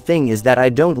Hinata, the thing is that I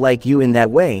don't like you in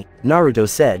that way, Naruto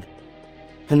said.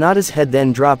 Hinata's head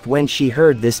then dropped when she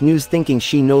heard this news, thinking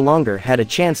she no longer had a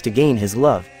chance to gain his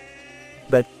love.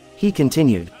 But, he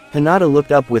continued. Hinata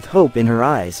looked up with hope in her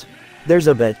eyes. There's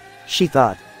a bet, she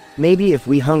thought. Maybe if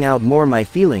we hung out more my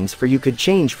feelings for you could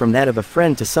change from that of a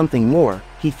friend to something more,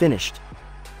 he finished.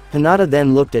 Hinata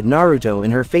then looked at Naruto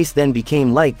and her face then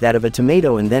became like that of a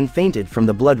tomato and then fainted from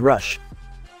the blood rush.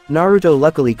 Naruto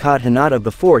luckily caught Hinata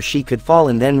before she could fall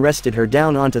and then rested her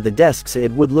down onto the desk so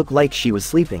it would look like she was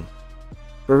sleeping.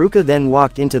 Iruka then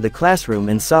walked into the classroom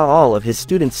and saw all of his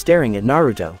students staring at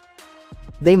Naruto.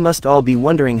 They must all be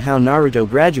wondering how Naruto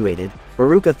graduated.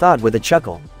 Baruka thought with a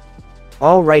chuckle.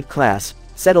 All right class,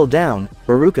 settle down,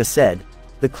 Baruka said.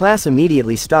 The class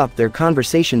immediately stopped their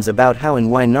conversations about how and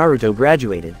why Naruto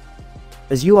graduated.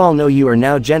 As you all know, you are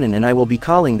now Genin, and I will be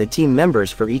calling the team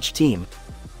members for each team.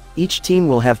 Each team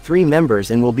will have 3 members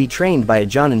and will be trained by a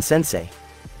Jonin sensei.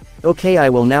 Okay, I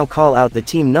will now call out the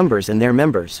team numbers and their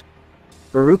members.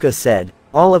 Baruka said.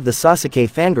 All of the Sasuke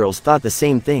fangirls thought the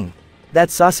same thing. That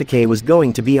Sasuke was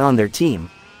going to be on their team.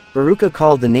 Baruka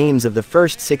called the names of the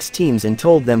first 6 teams and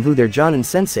told them who their Jonin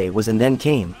sensei was, and then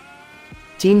came.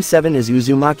 Team 7 is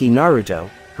Uzumaki Naruto,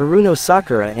 Haruno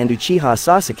Sakura and Uchiha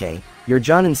Sasuke. Your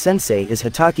Jonin sensei is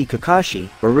Hitaki Kakashi,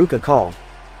 Baruka called.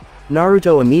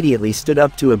 Naruto immediately stood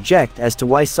up to object as to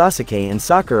why Sasuke and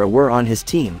Sakura were on his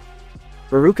team.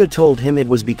 Baruka told him it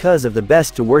was because of the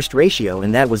best to worst ratio,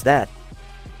 and that was that.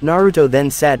 Naruto then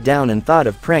sat down and thought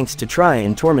of pranks to try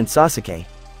and torment Sasuke.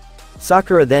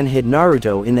 Sakura then hit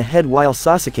Naruto in the head while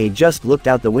Sasuke just looked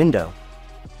out the window.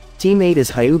 Team 8 is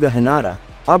Hyuga Hinata,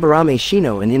 Aburame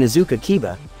Shino and Inuzuka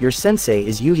Kiba. Your sensei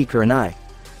is Yuhi Kurenai.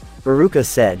 Baruka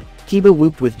said. Kiba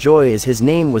whooped with joy as his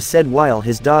name was said while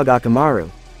his dog Akamaru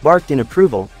barked in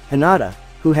approval. Hinata,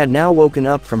 who had now woken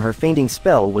up from her fainting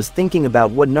spell, was thinking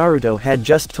about what Naruto had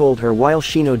just told her while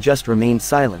Shino just remained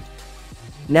silent.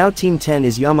 Now Team 10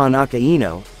 is Yamanaka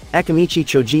Ino, Akamichi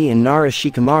Choji and Nara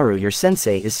Shikamaru. Your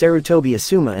sensei is Sarutobi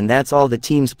Asuma, and that's all the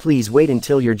teams. Please wait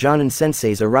until your Jonin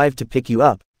senseis arrive to pick you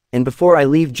up, and before I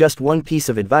leave, just one piece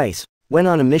of advice. When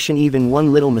on a mission, even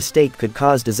one little mistake could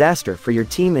cause disaster for your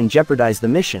team and jeopardize the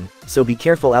mission, so be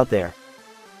careful out there.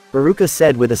 Baruka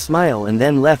said with a smile and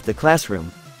then left the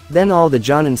classroom. Then all the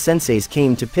Jonin senseis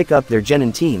came to pick up their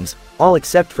Genin teams, all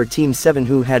except for Team 7,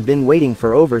 who had been waiting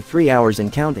for over 3 hours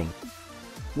and counting.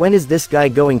 When is this guy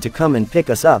going to come and pick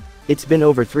us up? It's been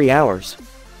over 3 hours.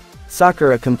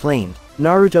 Sakura complained.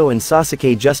 Naruto and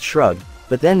Sasuke just shrugged,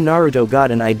 but then Naruto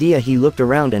got an idea. He looked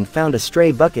around and found a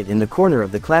stray bucket in the corner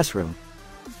of the classroom.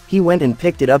 He went and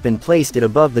picked it up and placed it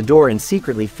above the door and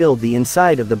secretly filled the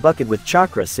inside of the bucket with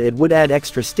chakra so it would add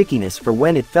extra stickiness for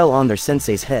when it fell on their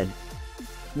sensei's head.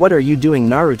 What are you doing,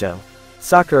 Naruto?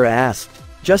 Sakura asked.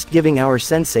 Just giving our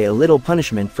sensei a little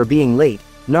punishment for being late,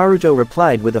 Naruto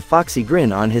replied with a foxy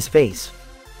grin on his face.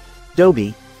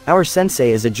 Dobi, our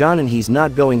sensei is a Jonin, he's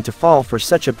not going to fall for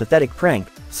such a pathetic prank,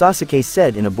 Sasuke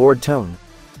said in a bored tone.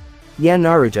 Yeah,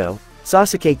 Naruto,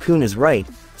 Sasuke-kun is right,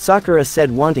 Sakura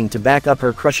said, wanting to back up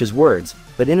her crush's words,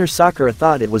 but inner Sakura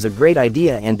thought it was a great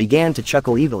idea and began to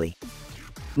chuckle evilly.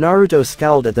 Naruto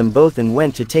scowled at them both and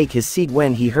went to take his seat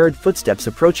when he heard footsteps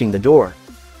approaching the door.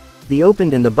 The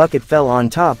opened and the bucket fell on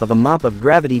top of a mop of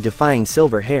gravity-defying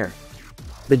silver hair.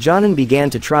 The Jonin began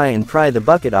to try and pry the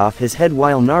bucket off his head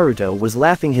while Naruto was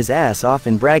laughing his ass off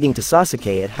and bragging to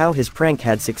Sasuke at how his prank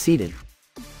had succeeded.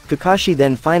 Kakashi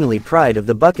then finally pried of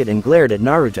the bucket and glared at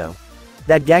Naruto.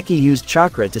 That Gaki used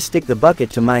chakra to stick the bucket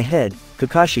to my head,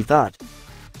 Kakashi thought.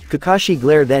 Kakashi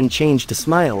glare then changed to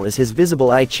smile as his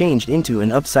visible eye changed into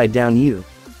an upside-down U.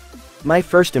 My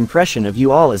first impression of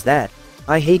you all is that,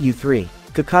 I hate you 3,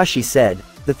 Kakashi said.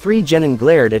 The 3 Genin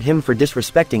glared at him for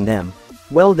disrespecting them.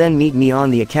 Well then, meet me on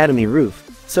the academy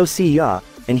roof, so see ya,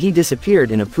 and he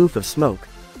disappeared in a poof of smoke.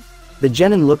 The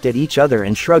Genin looked at each other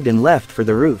and shrugged and left for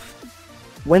the roof.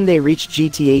 When they reached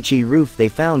GTHE roof, they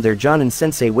found their Jonin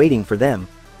sensei waiting for them.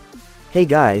 Hey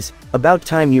guys, about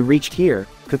time you reached here,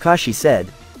 Kakashi said.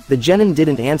 The Genin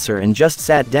didn't answer and just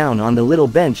sat down on the little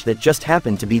bench that just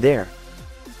happened to be there.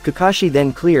 Kakashi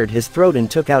then cleared his throat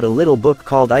and took out a little book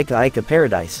called Ika Ika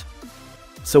Paradise.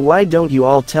 So why don't you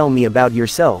all tell me about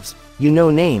yourselves? You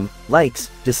know, name, likes,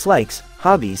 dislikes,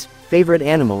 hobbies, favorite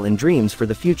animal and dreams for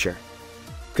the future.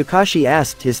 Kakashi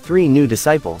asked his 3 new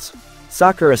disciples.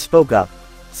 Sakura spoke up.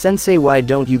 Sensei, why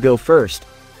don't you go first?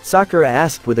 Sakura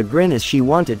asked with a grin as she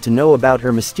wanted to know about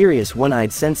her mysterious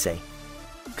one-eyed sensei.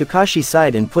 Kakashi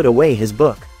sighed and put away his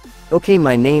book. Okay,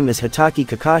 my name is Hitaki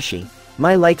Kakashi.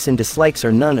 My likes and dislikes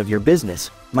are none of your business.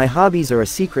 My hobbies are a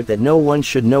secret that no one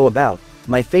should know about.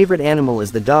 My favorite animal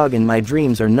is the dog and my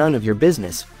dreams are none of your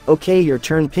business. Okay, your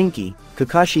turn, Pinky,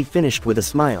 Kakashi finished with a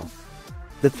smile.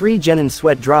 The 3 Genin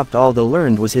sweat dropped. All they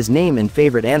learned was his name and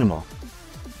favorite animal.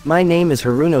 My name is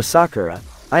Haruno Sakura.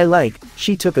 I like.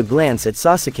 She took a glance at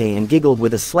Sasuke and giggled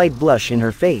with a slight blush in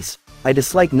her face. I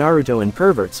dislike Naruto and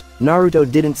perverts. Naruto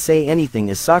didn't say anything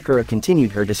as Sakura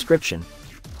continued her description.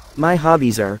 My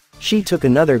hobbies are. She took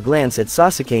another glance at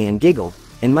Sasuke and giggled.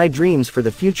 And my dreams for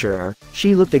the future are.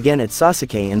 She looked again at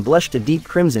Sasuke and blushed a deep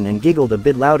crimson and giggled a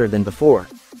bit louder than before.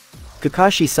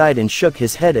 Kakashi sighed and shook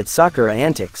his head at Sakura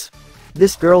antics.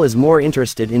 This girl is more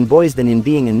interested in boys than in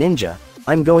being a ninja.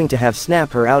 I'm going to have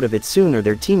snap her out of it soon or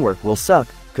their teamwork will suck,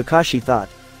 Kakashi thought.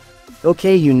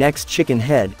 Okay, you next chicken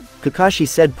head, Kakashi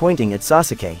said, pointing at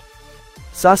Sasuke.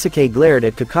 Sasuke glared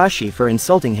at Kakashi for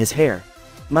insulting his hair.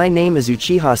 My name is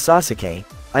Uchiha Sasuke,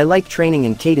 I like training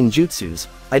in Kaiden jutsus,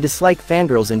 I dislike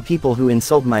fangirls and people who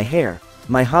insult my hair,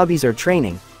 my hobbies are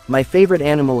training, my favorite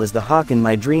animal is the hawk and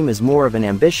my dream is more of an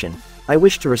ambition, I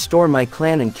wish to restore my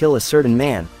clan and kill a certain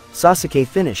man, Sasuke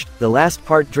finished, the last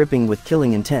part dripping with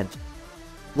killing intent.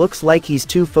 Looks like he's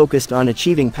too focused on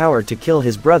achieving power to kill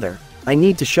his brother, I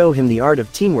need to show him the art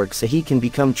of teamwork so he can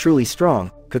become truly strong,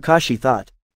 Kakashi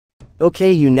thought.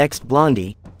 Okay, you next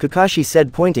blondie, Kakashi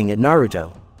said, pointing at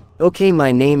Naruto. Okay,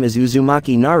 my name is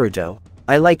Uzumaki Naruto,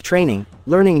 I like training,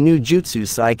 learning new jutsus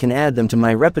so I can add them to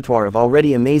my repertoire of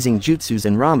already amazing jutsus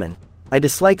and ramen. I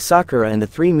dislike Sakura and the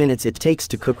 3 minutes it takes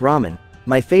to cook ramen.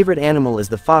 My favorite animal is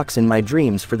the fox and my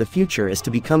dreams for the future is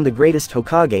to become the greatest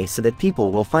Hokage so that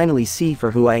people will finally see for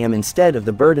who I am instead of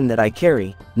the burden that I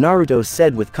carry, Naruto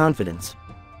said with confidence.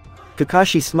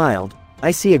 Kakashi smiled, I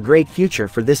see a great future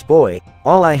for this boy,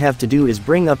 all I have to do is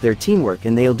bring up their teamwork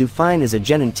and they'll do fine as a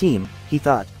genin team, he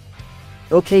thought.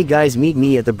 Okay guys, meet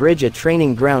me at the bridge at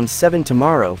Training Ground 7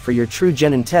 tomorrow for your true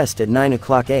genin test at 9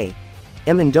 o'clock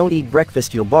a.m. and don't eat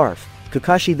breakfast, you'll barf.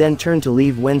 Kakashi then turned to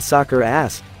leave when Sakura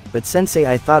asked, but sensei,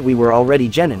 I thought we were already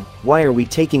genin, why are we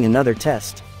taking another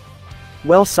test?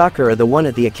 Well, Sakura, the one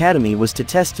at the academy was to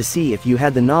test to see if you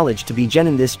had the knowledge to be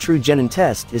genin. This true genin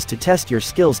test is to test your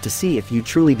skills to see if you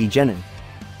truly be genin.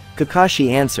 Kakashi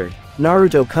answered.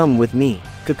 Naruto, come with me,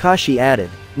 Kakashi added.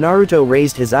 Naruto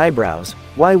raised his eyebrows,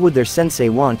 why would their sensei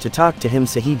want to talk to him,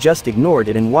 so he just ignored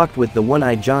it and walked with the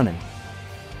one-eyed Jonin.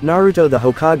 Naruto, the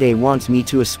Hokage wants me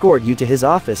to escort you to his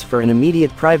office for an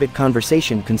immediate private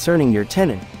conversation concerning your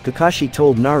tenin, Kakashi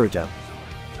told Naruto.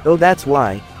 Oh, that's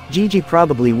why. Gigi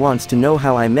probably wants to know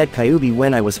how I met Kyuubi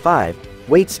when I was 5,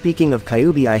 wait, speaking of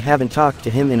Kyuubi, I haven't talked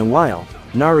to him in a while,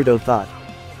 Naruto thought.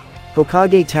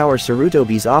 Hokage Tower,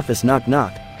 Sarutobi's office, knock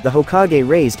knock. The Hokage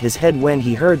raised his head when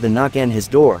he heard the knock on his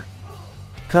door.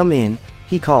 Come in,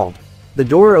 he called. The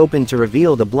door opened to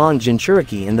reveal the blonde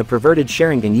Jinchuriki and the perverted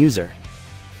Sharingan user.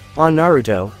 On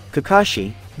Naruto,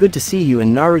 Kakashi, good to see you,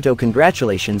 and Naruto,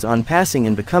 congratulations on passing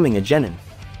and becoming a genin.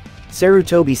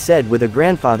 Sarutobi said with a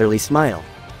grandfatherly smile.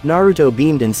 Naruto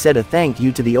beamed and said a thank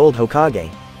you to the old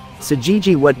Hokage. So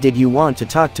Gigi, what did you want to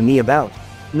talk to me about?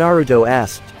 Naruto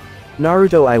asked.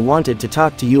 Naruto, I wanted to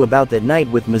talk to you about that night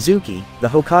with Mizuki, the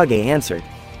Hokage answered.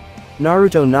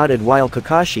 Naruto nodded while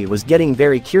Kakashi was getting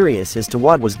very curious as to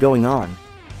what was going on.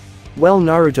 Well,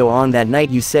 Naruto, on that night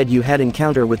you said you had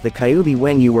encounter with the Kyuubi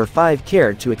when you were 5,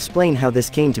 care to explain how this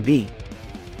came to be?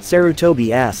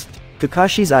 Sarutobi asked.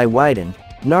 Kakashi's eye widened.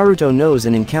 Naruto knows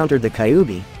and encountered the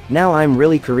Kyuubi, now I'm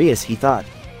really curious, he thought.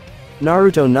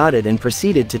 Naruto nodded and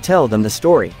proceeded to tell them the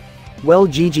story. Well,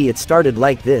 Gigi, it started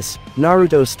like this,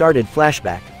 Naruto started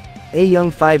flashback. A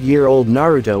young 5-year-old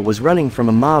Naruto was running from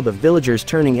a mob of villagers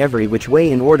turning every which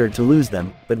way in order to lose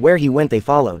them, but where he went they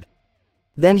followed.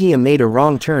 Then he made a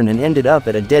wrong turn and ended up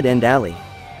at a dead-end alley.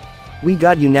 We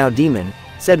got you now, demon,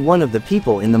 said one of the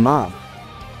people in the mob.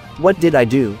 What did I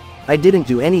do? I didn't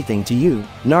do anything to you,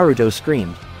 Naruto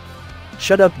screamed.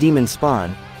 Shut up, demon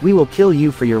spawn, we will kill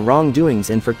you for your wrongdoings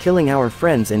and for killing our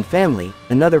friends and family,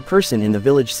 another person in the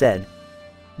village said.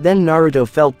 Then Naruto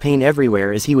felt pain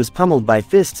everywhere as he was pummeled by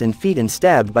fists and feet and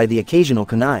stabbed by the occasional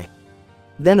kunai.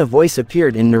 Then a voice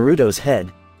appeared in Naruto's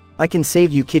head. I can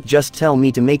save you, kid, just tell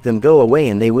me to make them go away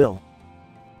and they will.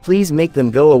 Please make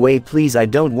them go away, please, I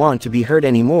don't want to be hurt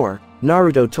anymore,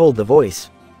 Naruto told the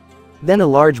voice. Then a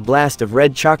large blast of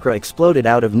red chakra exploded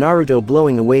out of Naruto,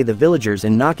 blowing away the villagers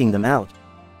and knocking them out.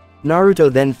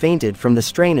 Naruto then fainted from the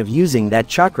strain of using that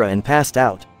chakra and passed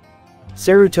out.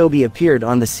 Sarutobi appeared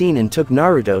on the scene and took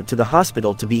Naruto to the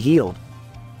hospital to be healed.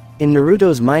 In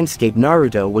Naruto's mindscape,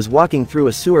 Naruto was walking through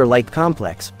a sewer-like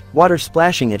complex, water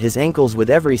splashing at his ankles with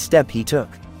every step he took.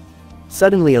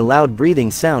 Suddenly a loud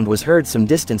breathing sound was heard some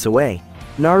distance away.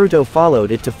 Naruto followed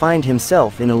it to find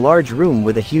himself in a large room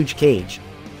with a huge cage.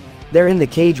 There in the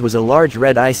cage was a large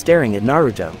red eye staring at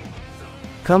Naruto.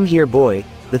 Come here, boy,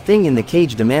 the thing in the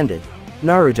cage demanded.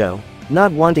 Naruto,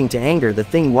 not wanting to anger the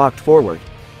thing, walked forward.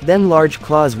 Then large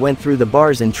claws went through the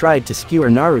bars and tried to skewer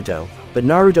Naruto, but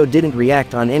Naruto didn't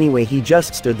react on anyway, he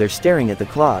just stood there staring at the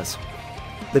claws.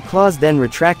 The claws then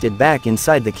retracted back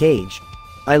inside the cage.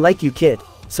 I like you, kid.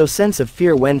 So sense of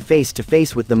fear when face to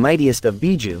face with the mightiest of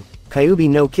Biju, Kyuubi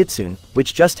no Kitsune,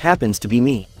 which just happens to be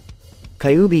me.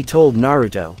 Kyuubi told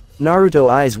Naruto. Naruto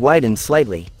eyes widened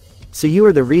slightly. So you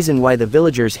are the reason why the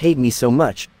villagers hate me so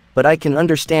much, but I can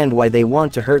understand why they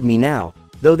want to hurt me now,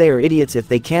 though they are idiots if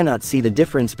they cannot see the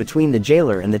difference between the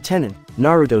jailer and the tenant,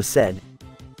 Naruto said.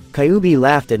 Kyuubi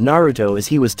laughed at Naruto as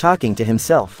he was talking to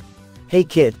himself. Hey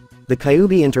kid, the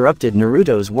Kyuubi interrupted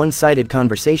Naruto's one-sided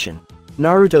conversation.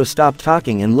 Naruto stopped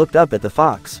talking and looked up at the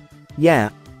fox. Yeah,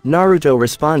 Naruto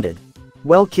responded.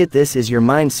 Well kid, this is your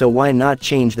mind, so why not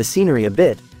change the scenery a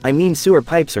bit? I mean, sewer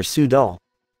pipes are so dull.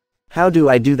 How do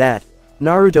I do that?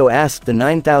 Naruto asked the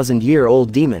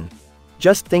 9,000-year-old demon.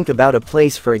 Just think about a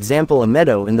place, for example a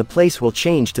meadow, and the place will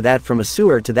change to that from a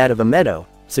sewer to that of a meadow,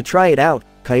 so try it out,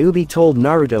 Kyuubi told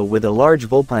Naruto with a large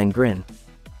vulpine grin.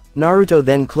 Naruto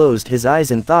then closed his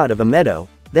eyes and thought of a meadow,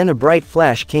 then a bright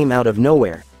flash came out of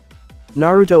nowhere.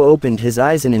 Naruto opened his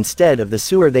eyes and instead of the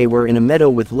sewer they were in a meadow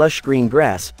with lush green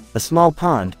grass, a small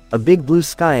pond, a big blue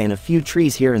sky and a few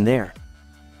trees here and there.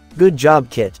 Good job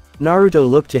Kit. Naruto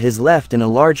looked to his left and a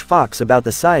large fox about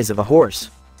the size of a horse.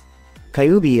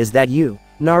 Kyuubi, is that you?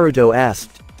 Naruto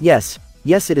asked. Yes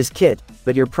it is Kit,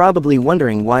 but you're probably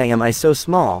wondering why am I so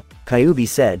small, Kyuubi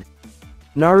said.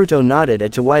 Naruto nodded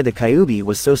as to why the Kyuubi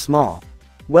was so small.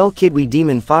 Well kid, we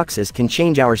demon foxes can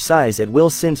change our size at will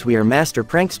since we are master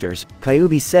pranksters,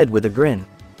 Kyuubi said with a grin.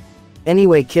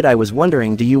 Anyway kid, I was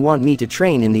wondering, do you want me to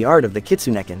train in the art of the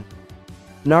KitsuneDragon?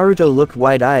 Naruto looked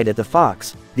wide-eyed at the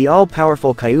fox. The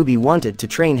all-powerful Kyuubi wanted to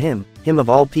train him of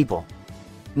all people.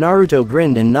 Naruto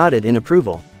grinned and nodded in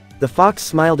approval. The fox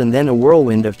smiled and then a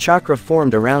whirlwind of chakra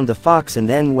formed around the fox, and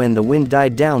then when the wind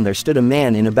died down there stood a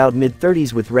man in about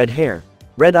mid-30s with red hair,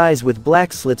 red eyes with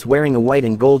black slits, wearing a white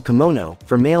and gold kimono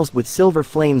for males with silver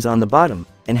flames on the bottom,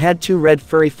 and had 2 red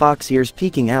furry fox ears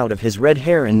peeking out of his red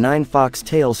hair and 9 fox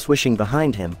tails swishing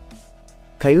behind him.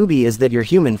 Kyuubi, is that your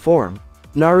human form?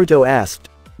 Naruto asked.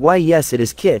 Why yes it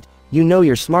is Kit, you know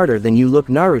you're smarter than you look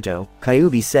Naruto,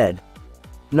 Kyuubi said.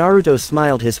 Naruto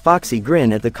smiled his foxy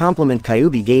grin at the compliment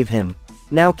Kyuubi gave him.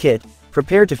 Now Kit,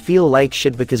 prepare to feel like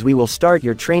shit because we will start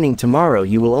your training tomorrow.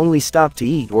 You will only stop to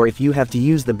eat or if you have to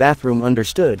use the bathroom,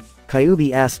 understood?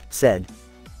 Kyuubi said.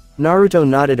 Naruto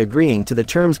nodded, agreeing to the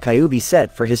terms Kyuubi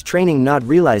set for his training, not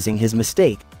realizing his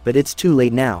mistake, but it's too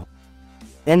late now.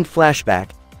 End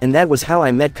flashback. And that was how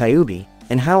I met Kyuubi,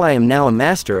 and how I am now a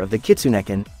master of the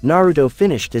KitsuneDragon, Naruto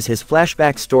finished as his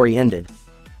flashback story ended.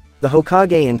 The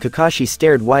Hokage and Kakashi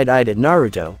stared wide-eyed at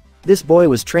Naruto. This boy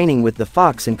was training with the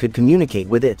fox and could communicate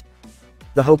with it.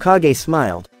 The Hokage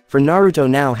smiled, for Naruto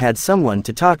now had someone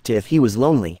to talk to if he was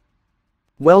lonely.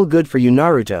 Well, good for you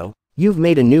Naruto, you've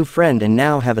made a new friend and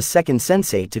now have a second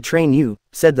sensei to train you,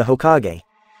 said the Hokage.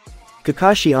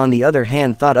 Kakashi on the other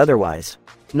hand thought otherwise.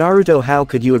 Naruto, how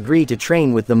could you agree to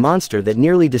train with the monster that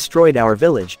nearly destroyed our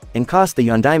village, and cost the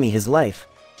Yondaime his life?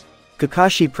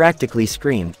 Kakashi practically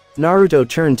screamed. Naruto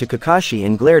turned to Kakashi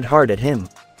and glared hard at him.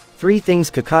 3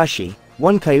 things Kakashi.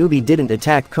 1. Kyuubi didn't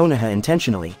attack Konoha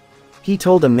intentionally. He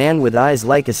told a man with eyes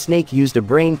like a snake used a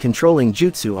brain-controlling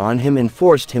jutsu on him and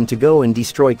forced him to go and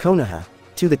destroy Konoha.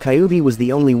 2. The Kyuubi was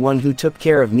the only one who took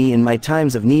care of me in my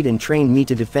times of need and trained me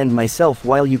to defend myself,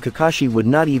 while you Kakashi would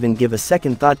not even give a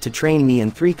second thought to train me.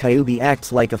 And 3. Kyuubi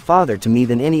acts like a father to me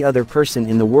than any other person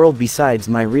in the world besides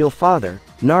my real father,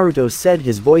 Naruto said,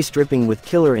 his voice dripping with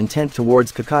killer intent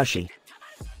towards Kakashi.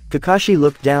 Kakashi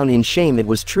looked down in shame. It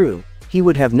was true, he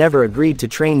would have never agreed to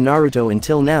train Naruto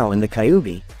until now in the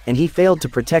Kyuubi, and he failed to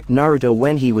protect Naruto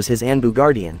when he was his Anbu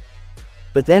guardian.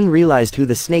 But then realized who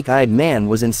the snake-eyed man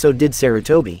was, and so did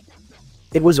Sarutobi.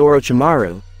 It was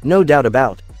Orochimaru, no doubt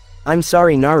about. I'm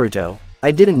sorry Naruto,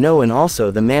 I didn't know, and also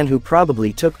the man who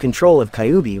probably took control of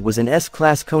Kyuubi was an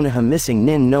S-class Konoha missing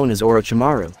nin known as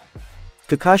Orochimaru.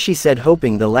 Kakashi said,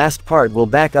 hoping the last part will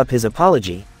back up his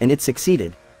apology, and it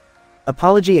succeeded.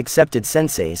 Apology accepted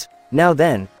senseis. Now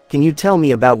then, can you tell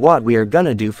me about what we are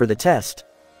gonna do for the test?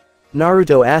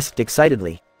 Naruto asked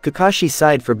excitedly. Kakashi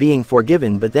sighed for being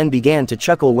forgiven but then began to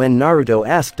chuckle when Naruto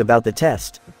asked about the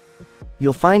test.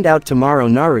 You'll find out tomorrow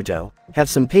Naruto, have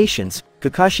some patience,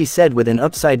 Kakashi said with an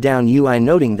upside-down UI,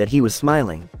 noting that he was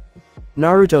smiling.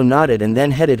 Naruto nodded and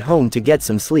then headed home to get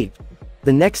some sleep.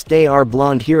 The next day our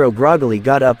blonde hero groggily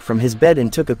got up from his bed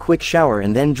and took a quick shower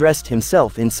and then dressed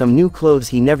himself in some new clothes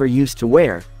he never used to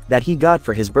wear, that he got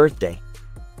for his birthday.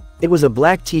 It was a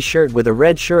black t-shirt with a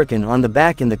red shuriken on the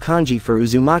back and the kanji for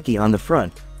Uzumaki on the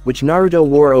front, which Naruto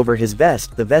wore over his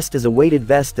vest. The vest is a weighted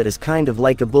vest that is kind of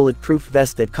like a bulletproof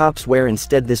vest that cops wear.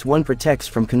 Instead, this one protects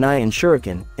from kunai and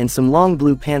shuriken, and some long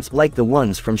blue pants like the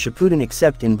ones from Shippuden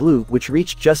except in blue, which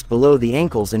reached just below the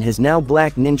ankles, and his now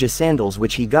black ninja sandals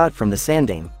which he got from the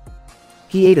Sandaime.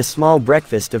 He ate a small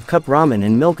breakfast of cup ramen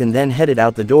and milk and then headed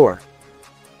out the door.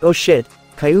 Oh shit,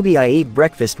 Kyuubi, I ate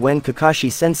breakfast when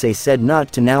Kakashi sensei said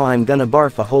not to, now I'm gonna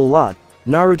barf a whole lot,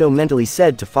 Naruto mentally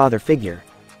said to father figure.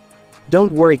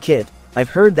 Don't worry kid, I've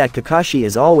heard that Kakashi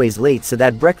is always late, so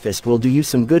that breakfast will do you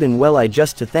some good, and well, I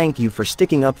just to thank you for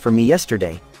sticking up for me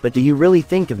yesterday, but do you really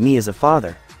think of me as a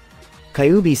father?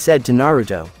 Kyuubi said to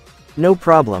Naruto. No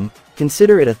problem,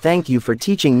 consider it a thank you for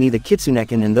teaching me the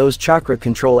KitsuneDragon and those chakra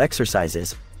control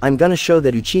exercises. I'm gonna show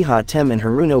that Uchiha Tem and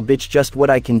Haruno bitch just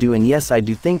what I can do, and yes, I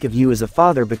do think of you as a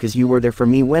father because you were there for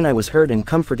me when I was hurt and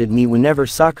comforted me whenever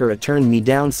Sakura turned me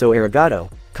down, so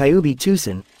arigato, Kyuubi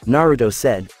Tusen, Naruto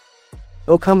said.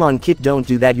 Oh come on Kit, don't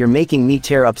do that, you're making me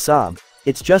tear up sob.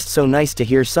 It's just so nice to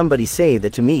hear somebody say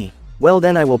that to me. Well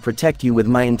then I will protect you with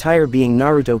my entire being.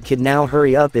 Naruto kid, now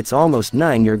hurry up, it's almost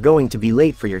 9, you're going to be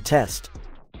late for your test.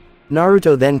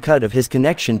 Naruto then cut off his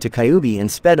connection to Kyuubi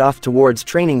and sped off towards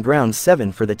training grounds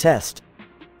 7 for the test.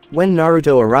 When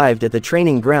Naruto arrived at the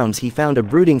training grounds, he found a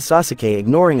brooding Sasuke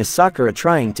ignoring a Sakura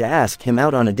trying to ask him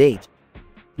out on a date.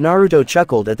 Naruto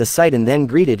chuckled at the sight and then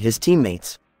greeted his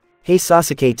teammates. Hey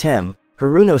Sasuke Tem,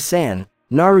 Haruno-san,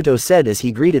 Naruto said as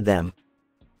he greeted them.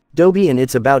 Dobi, and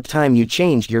it's about time you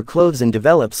changed your clothes and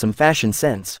developed some fashion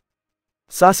sense.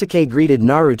 Sasuke greeted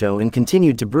Naruto and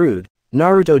continued to brood.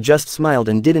 Naruto just smiled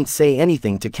and didn't say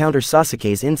anything to counter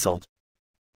Sasuke's insult.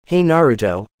 Hey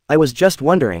Naruto, I was just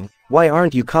wondering, why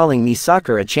aren't you calling me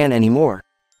Sakura-chan anymore?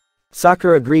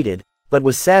 Sakura greeted, but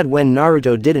was sad when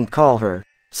Naruto didn't call her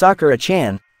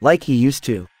Sakura-chan, like he used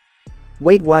to.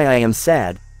 Wait, why I am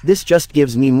sad? This just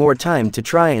gives me more time to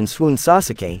try and swoon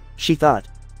Sasuke, she thought.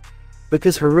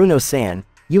 Because Haruno-san,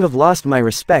 you have lost my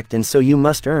respect and so you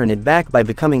must earn it back by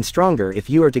becoming stronger if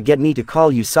you are to get me to call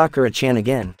you Sakura-chan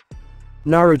again.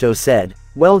 Naruto said.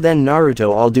 Well then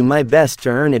Naruto, I'll do my best to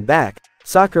earn it back,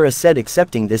 Sakura said,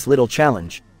 accepting this little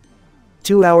challenge.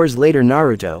 2 hours later,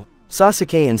 Naruto,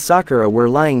 Sasuke and Sakura were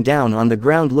lying down on the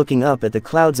ground looking up at the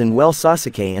clouds, and well,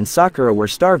 Sasuke and Sakura were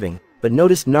starving, but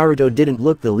noticed Naruto didn't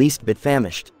look the least bit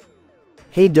famished.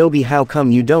 Hey Dobi, how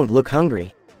come you don't look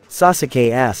hungry?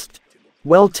 Sasuke asked.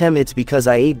 Well Tem, it's because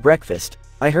I ate breakfast.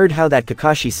 I heard how that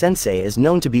Kakashi-sensei is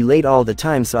known to be late all the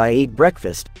time, so I ate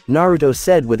breakfast, Naruto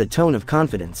said with a tone of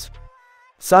confidence.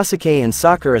 Sasuke and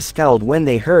Sakura scowled when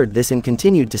they heard this and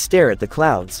continued to stare at the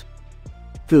clouds.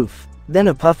 Poof. Then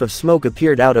a puff of smoke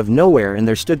appeared out of nowhere and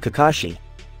there stood Kakashi.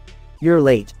 You're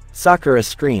late, Sakura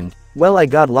screamed. Well, I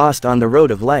got lost on the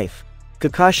road of life,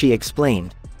 Kakashi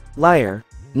explained. Liar,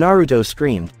 Naruto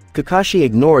screamed. Kakashi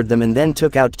ignored them and then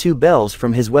took out 2 bells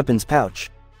from his weapons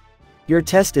pouch. Your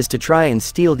test is to try and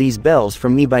steal these bells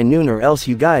from me by noon, or else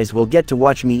you guys will get to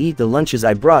watch me eat the lunches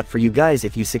I brought for you guys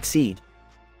if you succeed.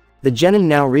 The genin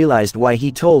now realized why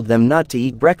he told them not to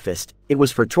eat breakfast. It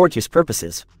was for torturous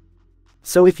purposes.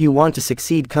 So if you want to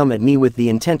succeed, come at me with the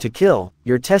intent to kill.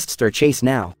 Your tests start chase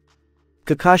now,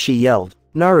 Kakashi yelled.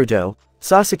 Naruto,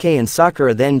 Sasuke and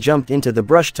Sakura then jumped into the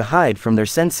brush to hide from their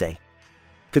sensei.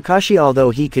 Kakashi, although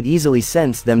he could easily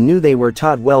sense them, knew they were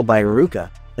taught well by Iruka,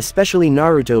 especially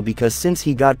Naruto, because since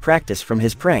he got practice from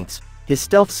his pranks, his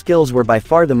stealth skills were by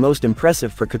far the most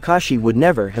impressive, for Kakashi would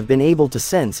never have been able to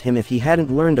sense him if he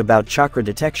hadn't learned about chakra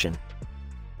detection.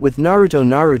 With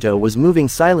Naruto was moving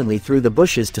silently through the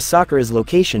bushes to Sakura's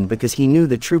location because he knew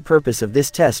the true purpose of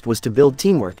this test was to build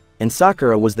teamwork, and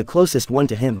Sakura was the closest one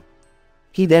to him.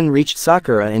 He then reached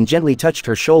Sakura and gently touched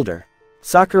her shoulder.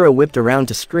 Sakura whipped around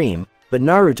to scream, but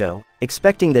Naruto,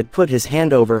 expecting that, put his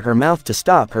hand over her mouth to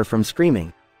stop her from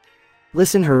screaming.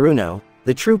 Listen Haruno,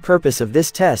 the true purpose of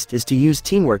this test is to use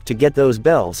teamwork to get those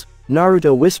bells,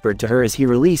 Naruto whispered to her as he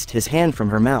released his hand from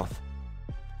her mouth.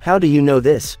 How do you know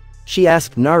this? She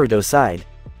asked. Naruto sighed.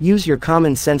 Use your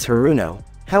common sense Haruno,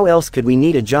 how else could we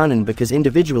need a Jonin, because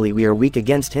individually we are weak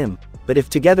against him, but if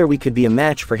together we could be a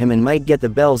match for him and might get the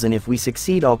bells, and if we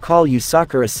succeed I'll call you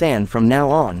Sakura-san from now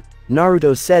on,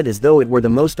 Naruto said as though it were the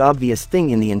most obvious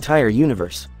thing in the entire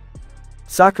universe.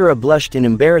 Sakura blushed in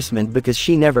embarrassment because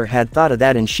she never had thought of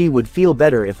that, and she would feel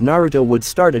better if Naruto would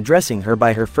start addressing her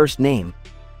by her first name.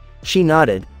 She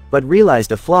nodded, but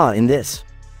realized a flaw in this.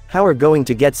 How are going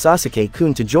to get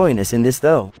Sasuke-kun to join us in this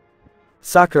though?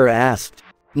 Sakura asked.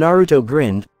 Naruto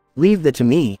grinned. Leave that to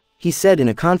me, he said in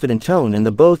a confident tone, and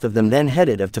the both of them then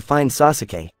headed off to find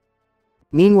Sasuke.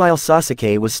 Meanwhile,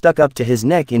 Sasuke was stuck up to his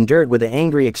neck in dirt with an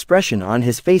angry expression on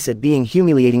his face at being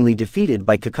humiliatingly defeated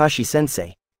by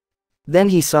Kakashi-sensei. Then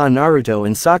he saw Naruto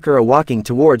and Sakura walking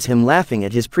towards him, laughing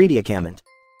at his predicament.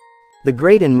 The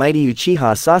great and mighty Uchiha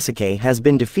Sasuke has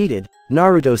been defeated,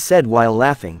 Naruto said while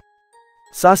laughing.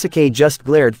 Sasuke just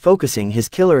glared, focusing his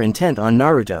killer intent on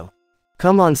Naruto.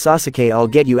 Come on Sasuke, I'll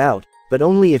get you out, but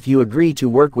only if you agree to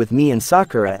work with me and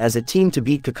Sakura as a team to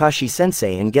beat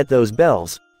Kakashi-sensei and get those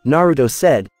bells, Naruto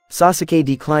said. Sasuke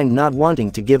declined, not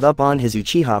wanting to give up on his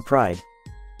Uchiha pride.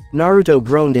 Naruto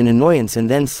groaned in annoyance and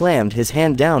then slammed his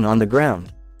hand down on the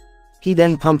ground. He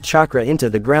then pumped chakra into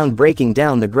the ground, breaking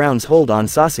down the ground's hold on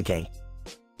Sasuke.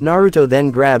 Naruto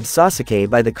then grabbed Sasuke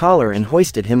by the collar and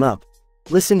hoisted him up.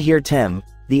 Listen here Tem,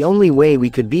 the only way we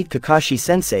could beat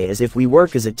Kakashi-sensei is if we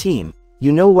work as a team.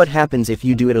 You know what happens if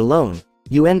you do it alone?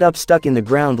 You end up stuck in the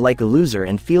ground like a loser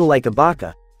and feel like a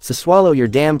baka. So swallow your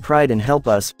damn pride and help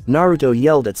us, Naruto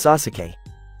yelled at Sasuke.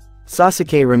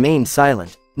 Sasuke remained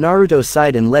silent. Naruto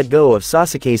sighed and let go of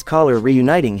Sasuke's collar,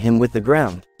 reuniting him with the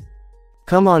ground.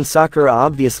 Come on Sakura,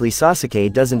 obviously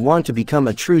Sasuke doesn't want to become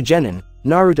a true genin,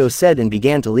 Naruto said and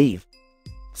began to leave.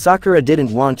 Sakura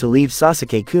didn't want to leave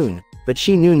Sasuke-kun, but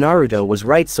she knew Naruto was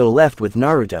right, so left with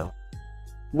Naruto.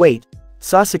 Wait,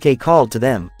 Sasuke called to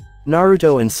them.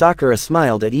 Naruto and Sakura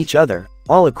smiled at each other,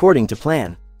 all according to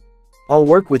plan. I'll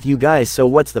work with you guys, so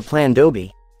what's the plan,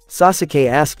 Dobi? Sasuke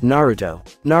asked Naruto.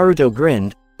 Naruto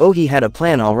grinned, oh, he had a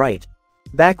plan alright.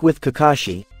 Back with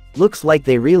Kakashi. Looks like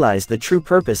they realized the true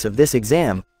purpose of this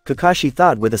exam, Kakashi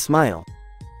thought with a smile.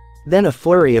 Then a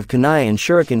flurry of kunai and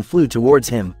shuriken flew towards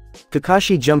him.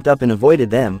 Kakashi jumped up and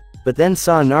avoided them, but then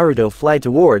saw Naruto fly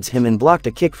towards him and blocked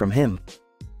a kick from him.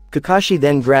 Kakashi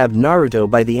then grabbed Naruto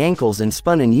by the ankles and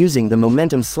spun, and using the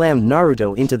momentum slammed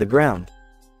Naruto into the ground.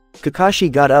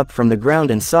 Kakashi got up from the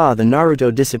ground and saw the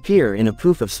Naruto disappear in a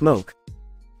poof of smoke.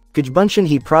 Kagebunshin,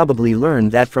 he probably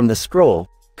learned that from the scroll.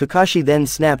 Kakashi then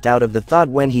snapped out of the thought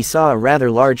when he saw a rather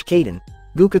large Kaden,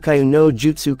 Gukakayu no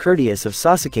Jutsu courteous of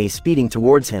Sasuke speeding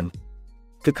towards him.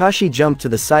 Kakashi jumped to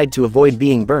the side to avoid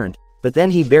being burned, but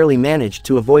then he barely managed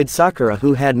to avoid Sakura,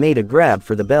 who had made a grab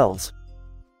for the bells.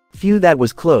 Phew, that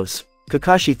was close,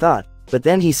 Kakashi thought, but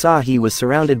then he saw he was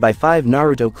surrounded by 5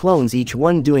 Naruto clones, each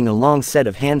one doing a long set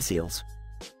of hand seals.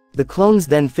 The clones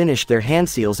then finished their hand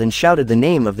seals and shouted the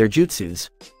name of their jutsus.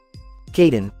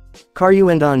 Kaden,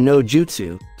 Karyuendon no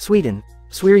Jutsu, Sweden,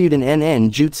 Suiryuden NN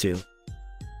Jutsu.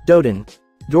 Doden,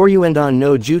 Doryuendon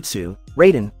no Jutsu,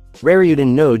 Raiden, Raryuden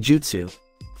no Jutsu.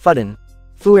 Fuden,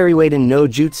 Fueriwaden no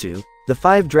Jutsu. The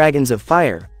 5 dragons of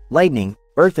fire, lightning,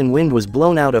 earth and wind was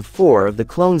blown out of 4 of the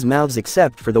clones' mouths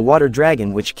except for the water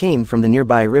dragon which came from the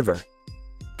nearby river.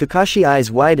 Kakashi's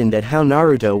eyes widened at how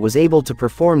Naruto was able to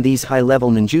perform these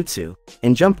high-level ninjutsu,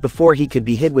 and jumped before he could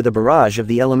be hit with a barrage of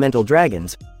the elemental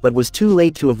dragons, but was too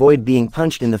late to avoid being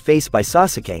punched in the face by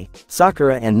Sasuke,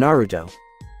 Sakura and Naruto.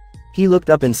 He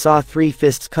looked up and saw 3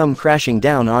 fists come crashing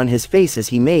down on his face as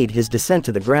he made his descent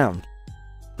to the ground.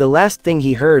 The last thing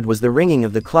he heard was the ringing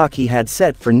of the clock he had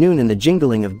set for noon and the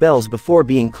jingling of bells before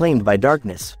being claimed by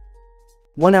darkness.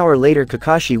 1 hour later,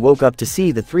 Kakashi woke up to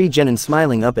see the 3 genin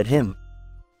smiling up at him.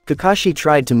 Kakashi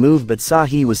tried to move but saw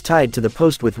he was tied to the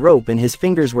post with rope and his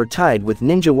fingers were tied with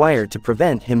ninja wire to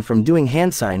prevent him from doing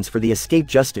hand signs for the escape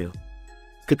jutsu.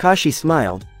 Kakashi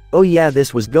smiled, oh yeah,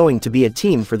 this was going to be a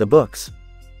team for the books.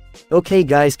 Okay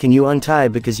guys, can you untie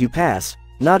because you pass,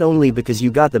 not only because you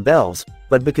got the bells,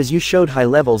 but because you showed high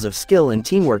levels of skill and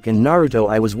teamwork. And Naruto,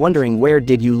 I was wondering, where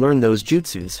did you learn those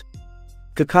jutsus?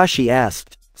 Kakashi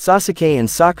asked. Sasuke and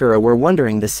Sakura were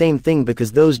wondering the same thing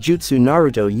because those jutsu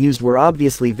Naruto used were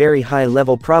obviously very high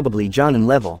level, probably Jonin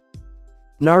level.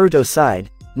 Naruto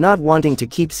sighed. Not wanting to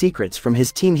keep secrets from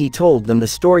his team, he told them the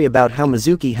story about how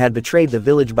Mizuki had betrayed the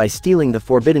village by stealing the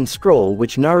forbidden scroll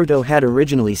which Naruto had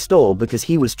originally stole because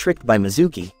he was tricked by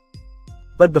Mizuki.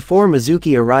 But before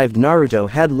Mizuki arrived, Naruto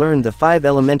had learned the 5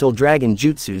 elemental dragon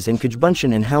jutsus and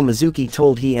Kagebunshin, and how Mizuki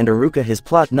told he and Iruka his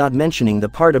plot, not mentioning the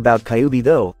part about Kyuubi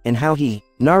though, and how he,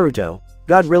 Naruto,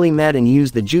 got really mad and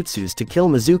used the jutsus to kill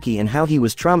Mizuki, and how he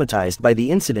was traumatized by the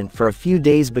incident for a few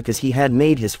days because he had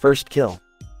made his first kill.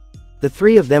 The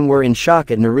 3 of them were in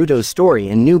shock at Naruto's story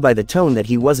and knew by the tone that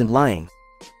he wasn't lying.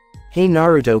 Hey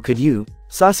Naruto, could you,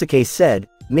 Sasuke said,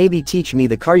 maybe teach me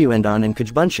the Karyuendon and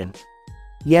Kagebunshin?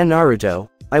 Yeah Naruto,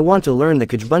 I want to learn the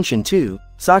Kagebunshin too,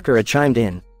 Sakura chimed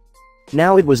in.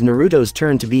 Now it was Naruto's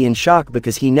turn to be in shock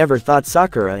because he never thought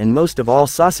Sakura and most of all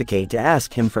Sasuke to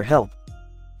ask him for help.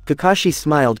 Kakashi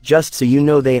smiled. Just so you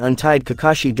know, they untied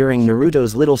Kakashi during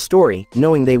Naruto's little story,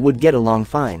 knowing they would get along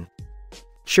fine.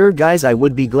 Sure guys, I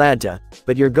would be glad to,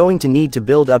 but you're going to need to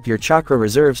build up your chakra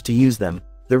reserves to use them.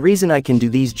 The reason I can do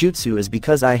these jutsu is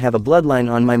because I have a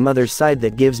bloodline on my mother's side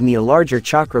that gives me a larger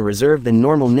chakra reserve than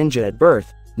normal ninja at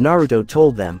birth, Naruto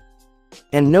told them.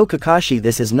 And no Kakashi,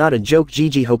 this is not a joke.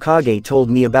 Jiji Hokage told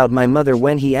me about my mother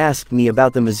when he asked me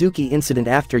about the Mizuki incident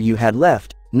after you had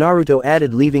left, Naruto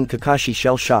added, leaving Kakashi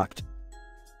shell-shocked.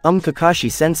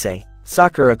 Kakashi-sensei,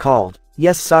 Sakura called.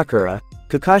 Yes Sakura,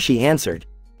 Kakashi answered.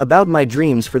 About my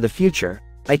dreams for the future,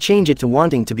 I change it to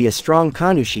wanting to be a strong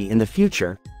Kanushi in the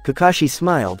future, Kakashi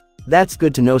smiled. That's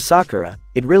good to know Sakura,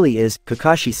 it really is,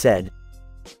 Kakashi said.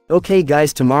 Okay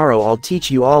guys, tomorrow I'll teach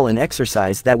you all an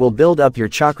exercise that will build up your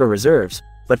chakra reserves,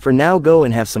 but for now go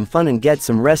and have some fun and get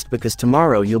some rest because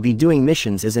tomorrow you'll be doing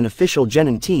missions as an official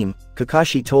genin team,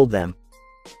 Kakashi told them.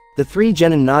 The three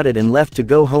genin nodded and left to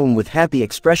go home with happy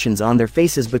expressions on their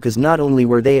faces, because not only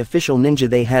were they official ninja,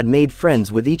 they had made friends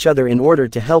with each other in order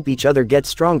to help each other get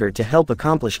stronger to help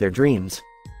accomplish their dreams.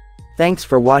 Thanks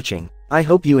for watching. I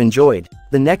hope you enjoyed.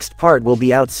 The next part will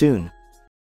be out soon.